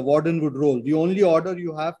being? The warden would roll. The only order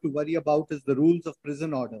you have to worry about is the rules of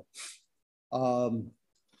prison order.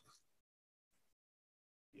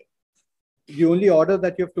 The only order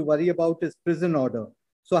that you have to worry about is prison order.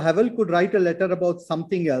 So Havel could write a letter about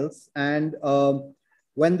something else. And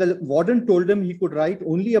when the warden told him he could write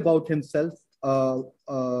only about himself,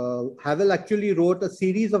 Havel actually wrote a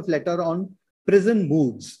series of letters on prison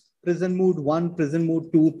moods. Prison mood 1, prison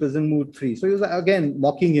mood 2, prison mood 3. So he was again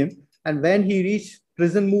mocking him. And when he reached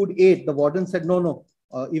prison mood 8, the warden said, no,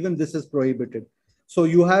 even this is prohibited. So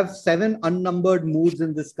you have 7 unnumbered moods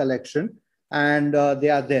in this collection, and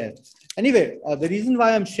they are there. Anyway, the reason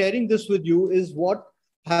why I'm sharing this with you is what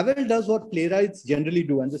Havel does, what playwrights generally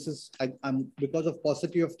do, and this is, I'm because of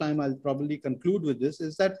paucity of time, I'll probably conclude with this,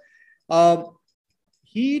 is that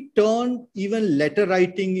he turned even letter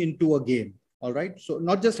writing into a game. All right. So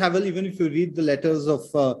not just Havel, even if you read the letters of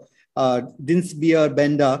Dinsby or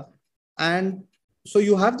Benda, and so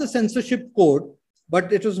you have the censorship code,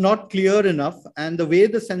 but it was not clear enough. And the way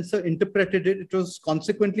the censor interpreted it, it was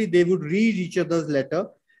consequently they would read each other's letter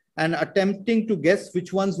and attempting to guess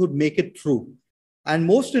which ones would make it through. And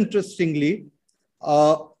most interestingly,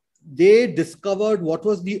 they discovered what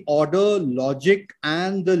was the order, logic,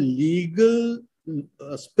 and the legal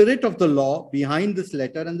spirit of the law behind this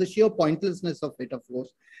letter and the sheer pointlessness of it, of course,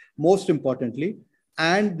 most importantly.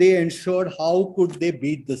 And they ensured how could they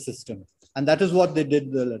beat the system. And that is what they did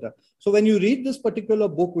with the letter. So when you read this particular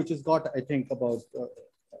book, which has got, I think, about,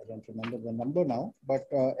 I don't remember the number now, but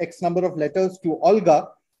X number of letters to Olga,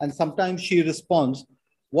 and sometimes she responds,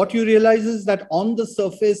 what you realize is that on the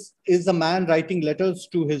surface is a man writing letters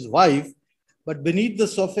to his wife, but beneath the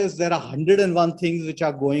surface, there are 101 things which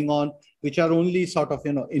are going on, which are only sort of,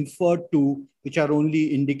 inferred to, which are only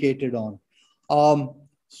indicated on.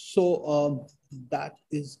 That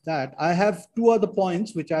is that. I have two other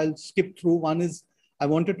points which I'll skip through. One is I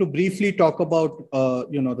wanted to briefly talk about,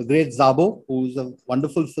 the great Szabo, who's a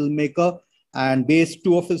wonderful filmmaker and based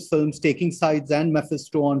two of his films, Taking Sides and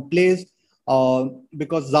Mephisto, on plays.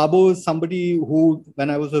 Because Szabo is somebody who, when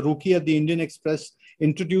I was a rookie at the Indian Express,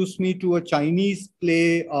 introduced me to a Chinese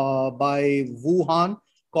play by Wu Han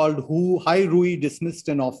called Hai Rui Dismissed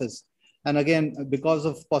in Office. And again, because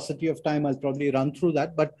of paucity of time, I'll probably run through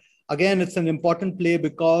that. But again, it's an important play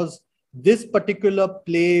because this particular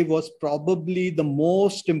play was probably the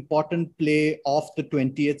most important play of the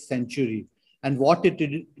 20th century and what it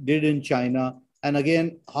did in China. And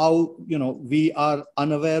again, how, we are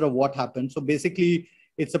unaware of what happened. So basically,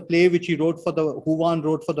 it's a play which he wrote for Huan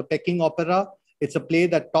wrote for the Peking Opera. It's a play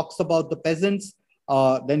that talks about the peasants.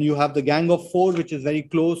 Then you have the Gang of Four, which is very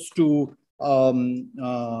close to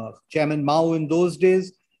Chairman Mao in those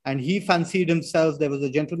days. And he fancied himself, there was a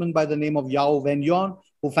gentleman by the name of Yao Wenyon,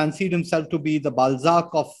 who fancied himself to be the Balzac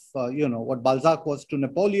of, what Balzac was to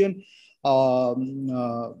Napoleon,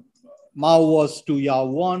 Mao was to Yao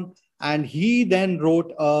Wan. And he then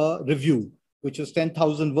wrote a review, which was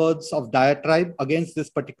 10,000 words of diatribe against this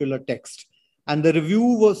particular text. And the review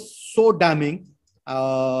was so damning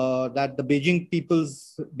that the Beijing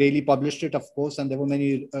People's Daily published it, of course, and there were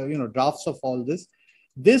many, drafts of all this.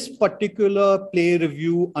 This particular play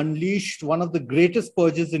review unleashed one of the greatest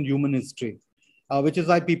purges in human history, which is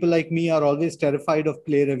why people like me are always terrified of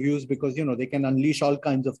play reviews because, they can unleash all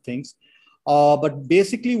kinds of things. But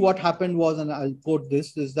basically what happened was, and I'll quote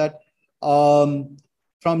this, is that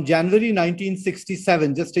from January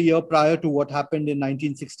 1967, just a year prior to what happened in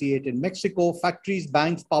 1968 in Mexico, factories,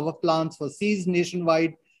 banks, power plants were seized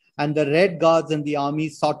nationwide, and the Red Guards and the army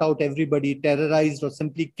sought out everybody, terrorized or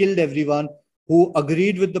simply killed everyone who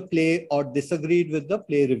agreed with the play or disagreed with the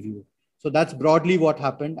play review. So that's broadly what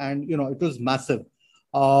happened. And, it was massive.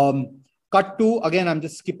 Cut to, again, I'm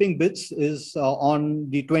just skipping bits, is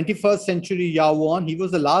on the 21st century Yao Wan. He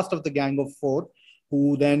was the last of the Gang of Four,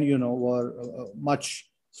 who then, were much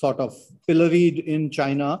sort of pilloried in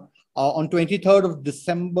China. On 23rd of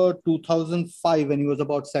December 2005, when he was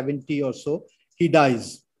about 70 or so, he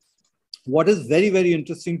dies. What is very, very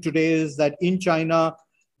interesting today is that in China,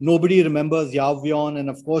 nobody remembers Yao Wan and,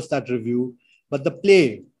 of course, that review. But the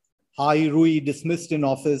play, Hai Rui Dismissed in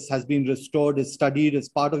Office, has been restored, is studied as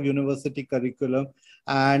part of university curriculum.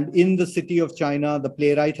 And in the city of China, the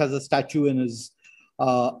playwright has a statue in his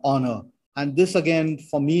honor. And this, again,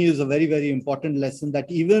 for me, is a very, very important lesson that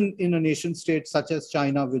even in a nation state such as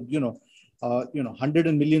China with, 100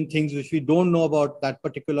 million things which we don't know about that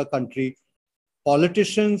particular country,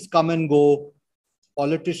 politicians come and go.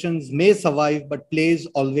 Politicians may survive, but plays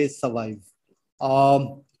always survive.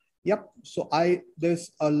 Yep. So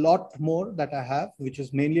there's a lot more that I have, which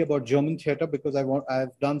is mainly about German theater, because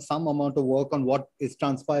I've done some amount of work on what is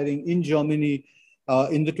transpiring in Germany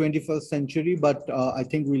in the 21st century. But I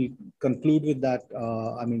think we'll conclude with that.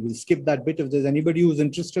 We'll skip that bit. If there's anybody who's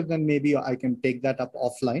interested, then maybe I can take that up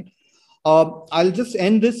offline. I'll just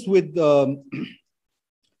end this with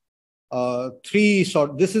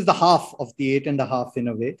this is the half of the 8.5 in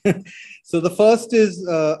a way. So the first is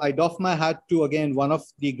I doff my hat to, again, one of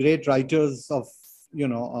the great writers of,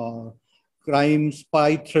 crime,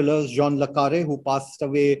 spy thrillers, Jean Le Carré, who passed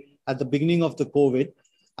away at the beginning of the COVID.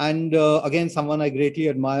 And again, someone I greatly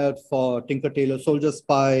admired for Tinker Tailor Soldier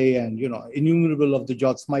Spy and, innumerable of the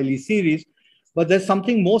George Smiley series. But there's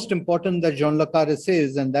something most important that Jean Le Carré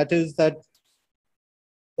says, and that is that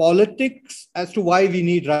politics as to why we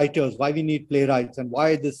need writers, why we need playwrights, and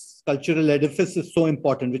why this cultural edifice is so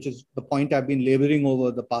important, which is the point I've been laboring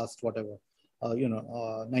over the past, whatever,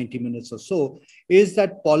 90 minutes or so, is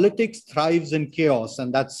that politics thrives in chaos.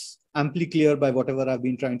 And that's amply clear by whatever I've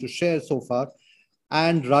been trying to share so far.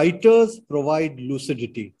 And writers provide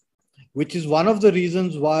lucidity, which is one of the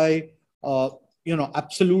reasons why,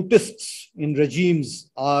 absolutists in regimes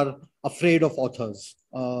are afraid of authors.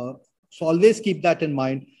 So always keep that in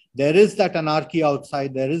mind. There is that anarchy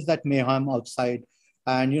outside. There is that mayhem outside.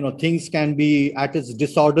 And, things can be at its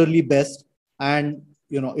disorderly best. And,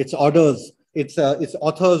 it's orders. It's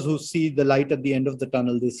authors who see the light at the end of the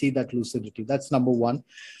tunnel. They see that lucidity. That's number one.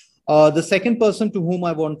 The second person to whom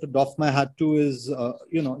I want to doff my hat to is,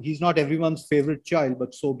 he's not everyone's favorite child,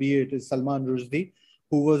 but so be it, is Salman Rushdie,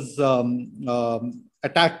 who was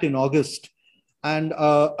attacked in August. And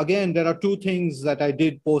again, there are two things that I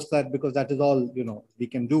did post that, because that is all, we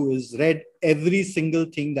can do, is read every single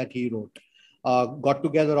thing that he wrote. Got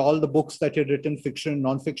together all the books that he had written, fiction,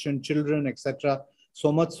 non-fiction, children, etc.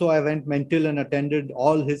 So much so I went mental and attended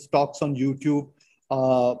all his talks on YouTube.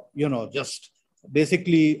 Just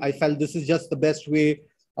basically, I felt this is just the best way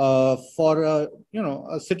for a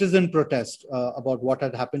citizen protest about what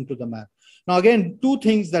had happened to the man. Now, again, two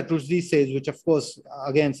things that Rushdie says, which of course,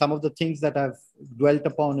 again, some of the things that I've dwelt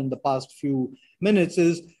upon in the past few minutes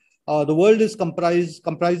is the world is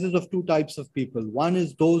comprises of two types of people. One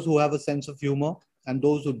is those who have a sense of humor and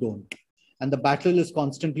those who don't. And the battle is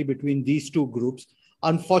constantly between these two groups.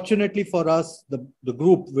 Unfortunately for us, the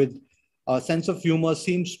group with a sense of humor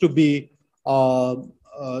seems to be,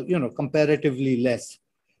 comparatively less.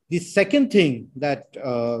 The second thing that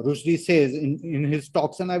Rushdie says in his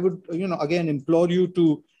talks, and I would, again, implore you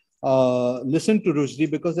to listen to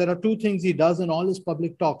Rushdie, because there are two things he does in all his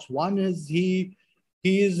public talks. One is he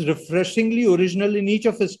is refreshingly original in each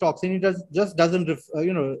of his talks, and he doesn't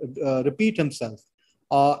repeat himself.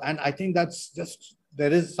 And I think that's just,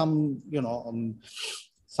 there is some,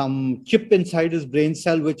 some chip inside his brain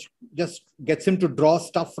cell, which just gets him to draw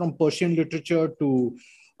stuff from Persian literature to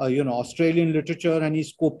Australian literature, and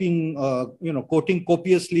he's quoting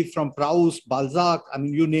copiously from Proust, Balzac, I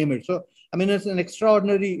mean, you name it. So, I mean, it's an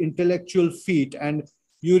extraordinary intellectual feat, and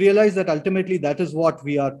you realize that ultimately that is what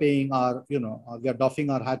we are paying our, we are doffing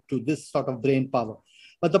our hat to, this sort of brain power.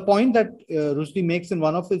 But the point that Rushdie makes in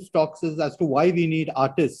one of his talks is as to why we need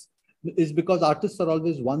artists, is because artists are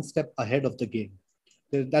always one step ahead of the game.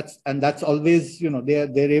 That's always,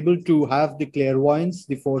 they're able to have the clairvoyance,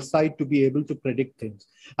 the foresight to be able to predict things.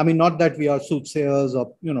 I mean, not that we are soothsayers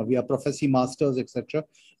or, we are prophecy masters, etc.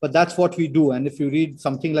 But that's what we do. And if you read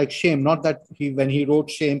something like Shame, not that when he wrote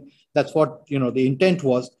Shame, that's what, the intent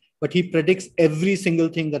was, but he predicts every single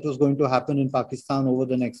thing that was going to happen in Pakistan over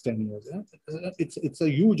the next 10 years. Yeah? It's a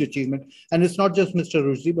huge achievement. And it's not just Mr.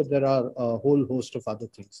 Rushdie, but there are a whole host of other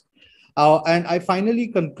things. And I finally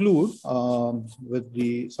conclude with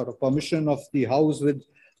the sort of permission of the house with,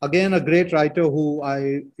 again, a great writer who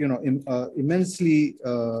I, immensely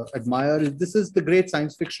admire. This is the great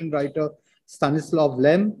science fiction writer, Stanislaw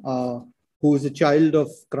Lem, who is a child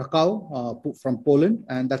of Krakow from Poland.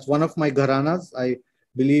 And that's one of my gharanas. I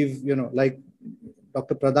believe, like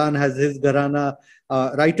Dr. Pradhan has his gharana,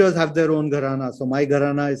 writers have their own gharana. So my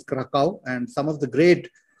gharana is Krakow, and some of the great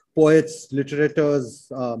poets,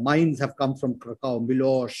 literators, minds have come from Krakow,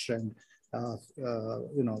 Milosz and,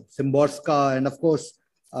 Szymborska, and of course,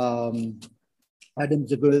 Adam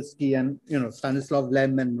Zagorski and, Stanislaw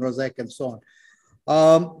Lem and Mrozek and so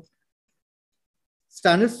on.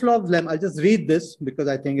 Stanislaw Lem, I'll just read this because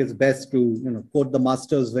I think it's best to, quote the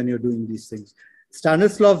masters when you're doing these things.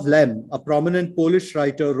 Stanislaw Lem, a prominent Polish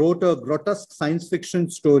writer, wrote a grotesque science fiction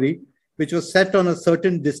story which was set on a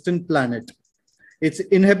certain distant planet. Its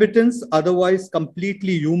inhabitants, otherwise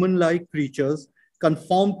completely human-like creatures,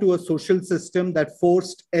 conformed to a social system that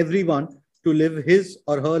forced everyone to live his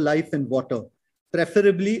or her life in water,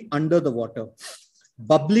 preferably under the water.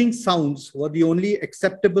 Bubbling sounds were the only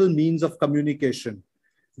acceptable means of communication.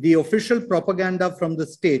 The official propaganda from the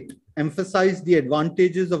state emphasized the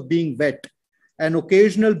advantages of being wet, and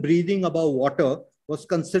occasional breathing above water was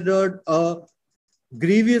considered a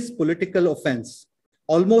grievous political offense.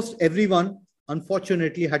 Almost everyone,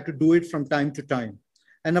 unfortunately, had to do it from time to time.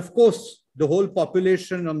 And of course, the whole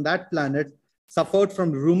population on that planet suffered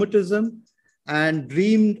from rheumatism and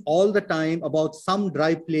dreamed all the time about some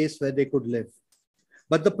dry place where they could live.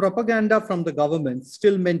 But the propaganda from the government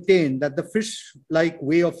still maintained that the fish-like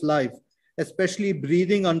way of life, especially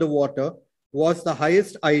breathing underwater, was the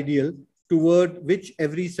highest ideal toward which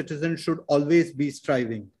every citizen should always be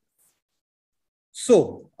striving.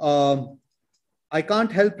 So, I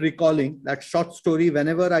can't help recalling that short story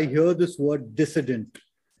whenever I hear this word dissident.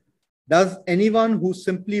 Does anyone who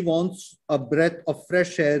simply wants a breath of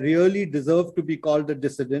fresh air really deserve to be called a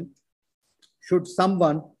dissident? Should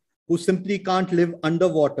someone who simply can't live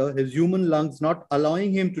underwater, his human lungs not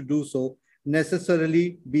allowing him to do so,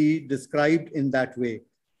 necessarily be described in that way?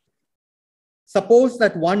 Suppose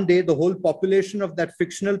that one day the whole population of that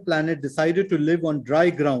fictional planet decided to live on dry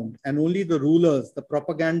ground, and only the rulers, the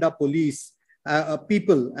propaganda police,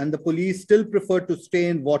 people and the police still prefer to stay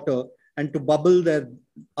in water and to bubble their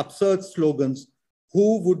absurd slogans.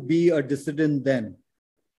 Who would be a dissident then?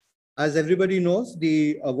 As everybody knows,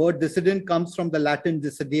 the word dissident comes from the Latin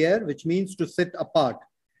dissidere, which means to sit apart.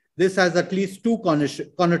 This has at least two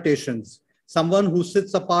connotations. Someone who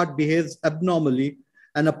sits apart behaves abnormally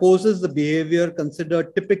and opposes the behavior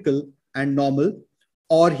considered typical and normal,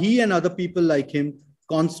 or he and other people like him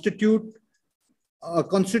constitute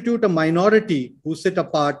a minority who sit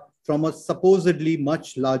apart from a supposedly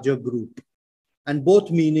much larger group. And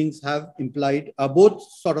both meanings have implied, both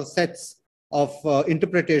sort of sets of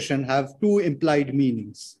interpretation have two implied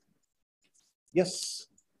meanings. Yes.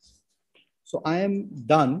 So I am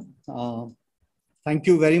done. Thank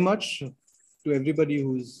you very much to everybody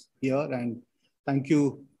who's here, and thank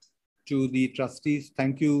you to the trustees.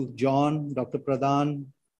 Thank you, John, Dr. Pradhan,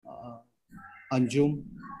 Anjum,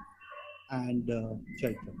 and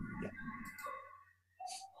Chaitra. Yeah.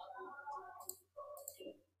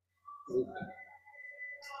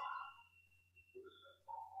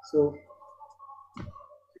 So,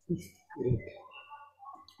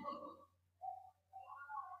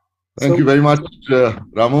 thank you very much,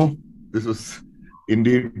 Ramu. This was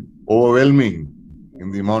indeed overwhelming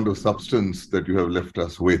in the amount of substance that you have left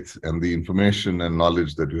us with and the information and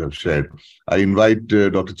knowledge that you have shared. I invite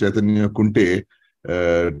Dr. Chaitanya Kunte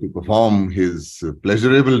to perform his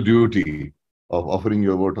pleasurable duty of offering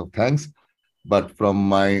you a vote of thanks. But from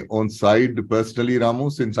my own side, personally,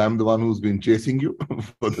 Ramu, since I'm the one who's been chasing you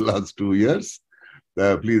for the last 2 years,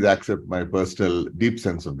 please accept my personal deep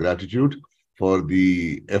sense of gratitude for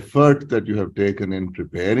the effort that you have taken in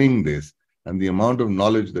preparing this and the amount of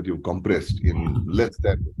knowledge that you've compressed in less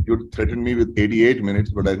than, you threatened me with 88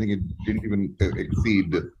 minutes, but I think it didn't even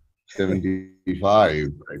exceed 75,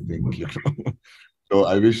 I think. You know? So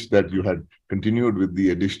I wish that you had continued with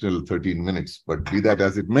the additional 13 minutes, but be that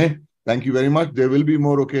as it may, thank you very much. There will be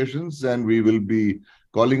more occasions, and we will be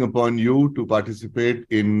calling upon you to participate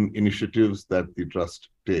in initiatives that the Trust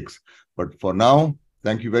takes. But for now,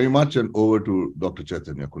 thank you very much, and over to Dr.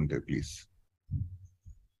 Chaitanya Kunte, please.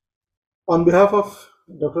 on behalf of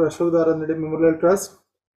Dr. Ashok Da Ranade Memorial Trust,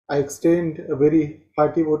 I extend a very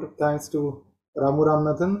hearty vote of thanks to Ramu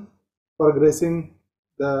Ramanathan for gracing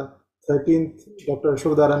the 13th Dr.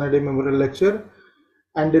 Ashok Da Ranade Memorial Lecture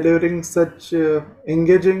and delivering such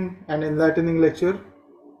engaging and enlightening lecture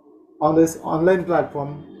on this online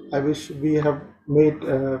platform. I wish we have made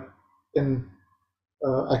in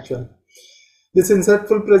actual. This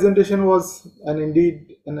insightful presentation was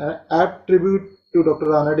indeed an apt tribute to Dr.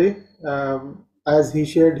 Ranade, as he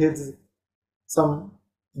shared some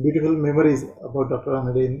beautiful memories about Dr.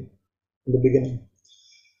 Ranade in the beginning.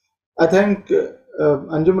 I thank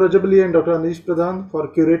Anjum Rajabali and Dr. Anish Pradhan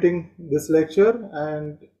for curating this lecture,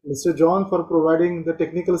 and Mr. John for providing the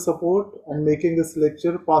technical support and making this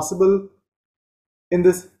lecture possible in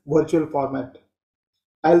this virtual format.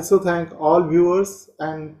 I also thank all viewers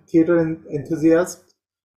and theatre enthusiasts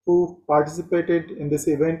who participated in this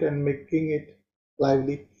event and making it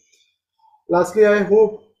lively. Lastly, I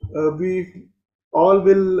hope we all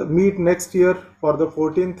will meet next year for the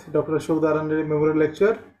 14th Dr. Ashok Da Ranade Memorial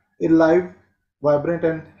Lecture in live, vibrant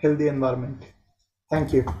and healthy environment.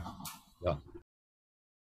 Thank you. Yeah.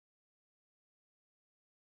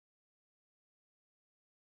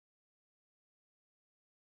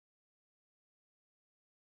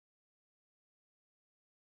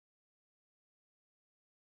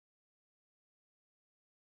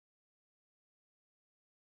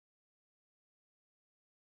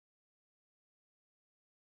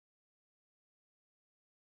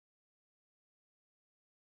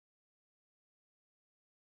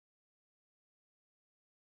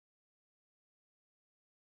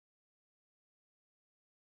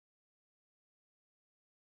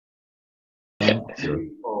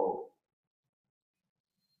 Oh.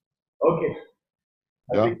 Okay.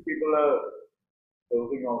 I think people are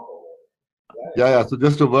closing off. Yeah. So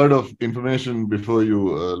just a word of information before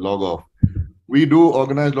you log off. We do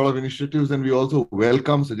organize a lot of initiatives, and we also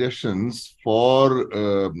welcome suggestions for,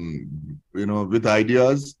 with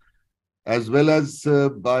ideas as well as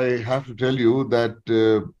I have to tell you that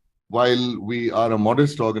while we are a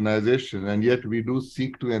modest organization, and yet we do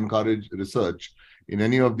seek to encourage research in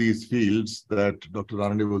any of these fields that Dr.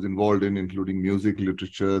 Ranade was involved in, including music,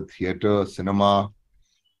 literature, theater, cinema,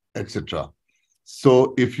 etc.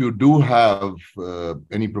 So if you do have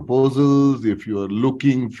any proposals, if you are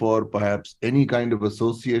looking for perhaps any kind of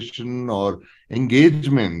association or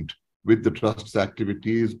engagement with the Trust's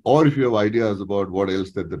activities, or if you have ideas about what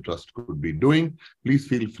else that the Trust could be doing, please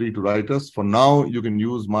feel free to write us. For now, you can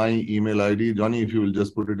use my email ID. Johnny, if you will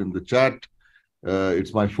just put it in the chat.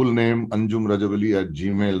 It's my full name,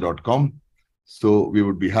 anjumrajavali@gmail.com. So we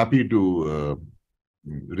would be happy to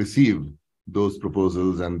receive those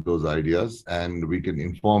proposals and those ideas, and we can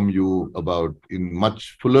inform you about in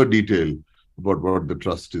much fuller detail about what the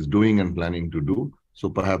Trust is doing and planning to do. So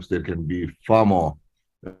perhaps there can be far more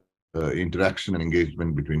interaction and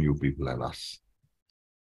engagement between you people and us.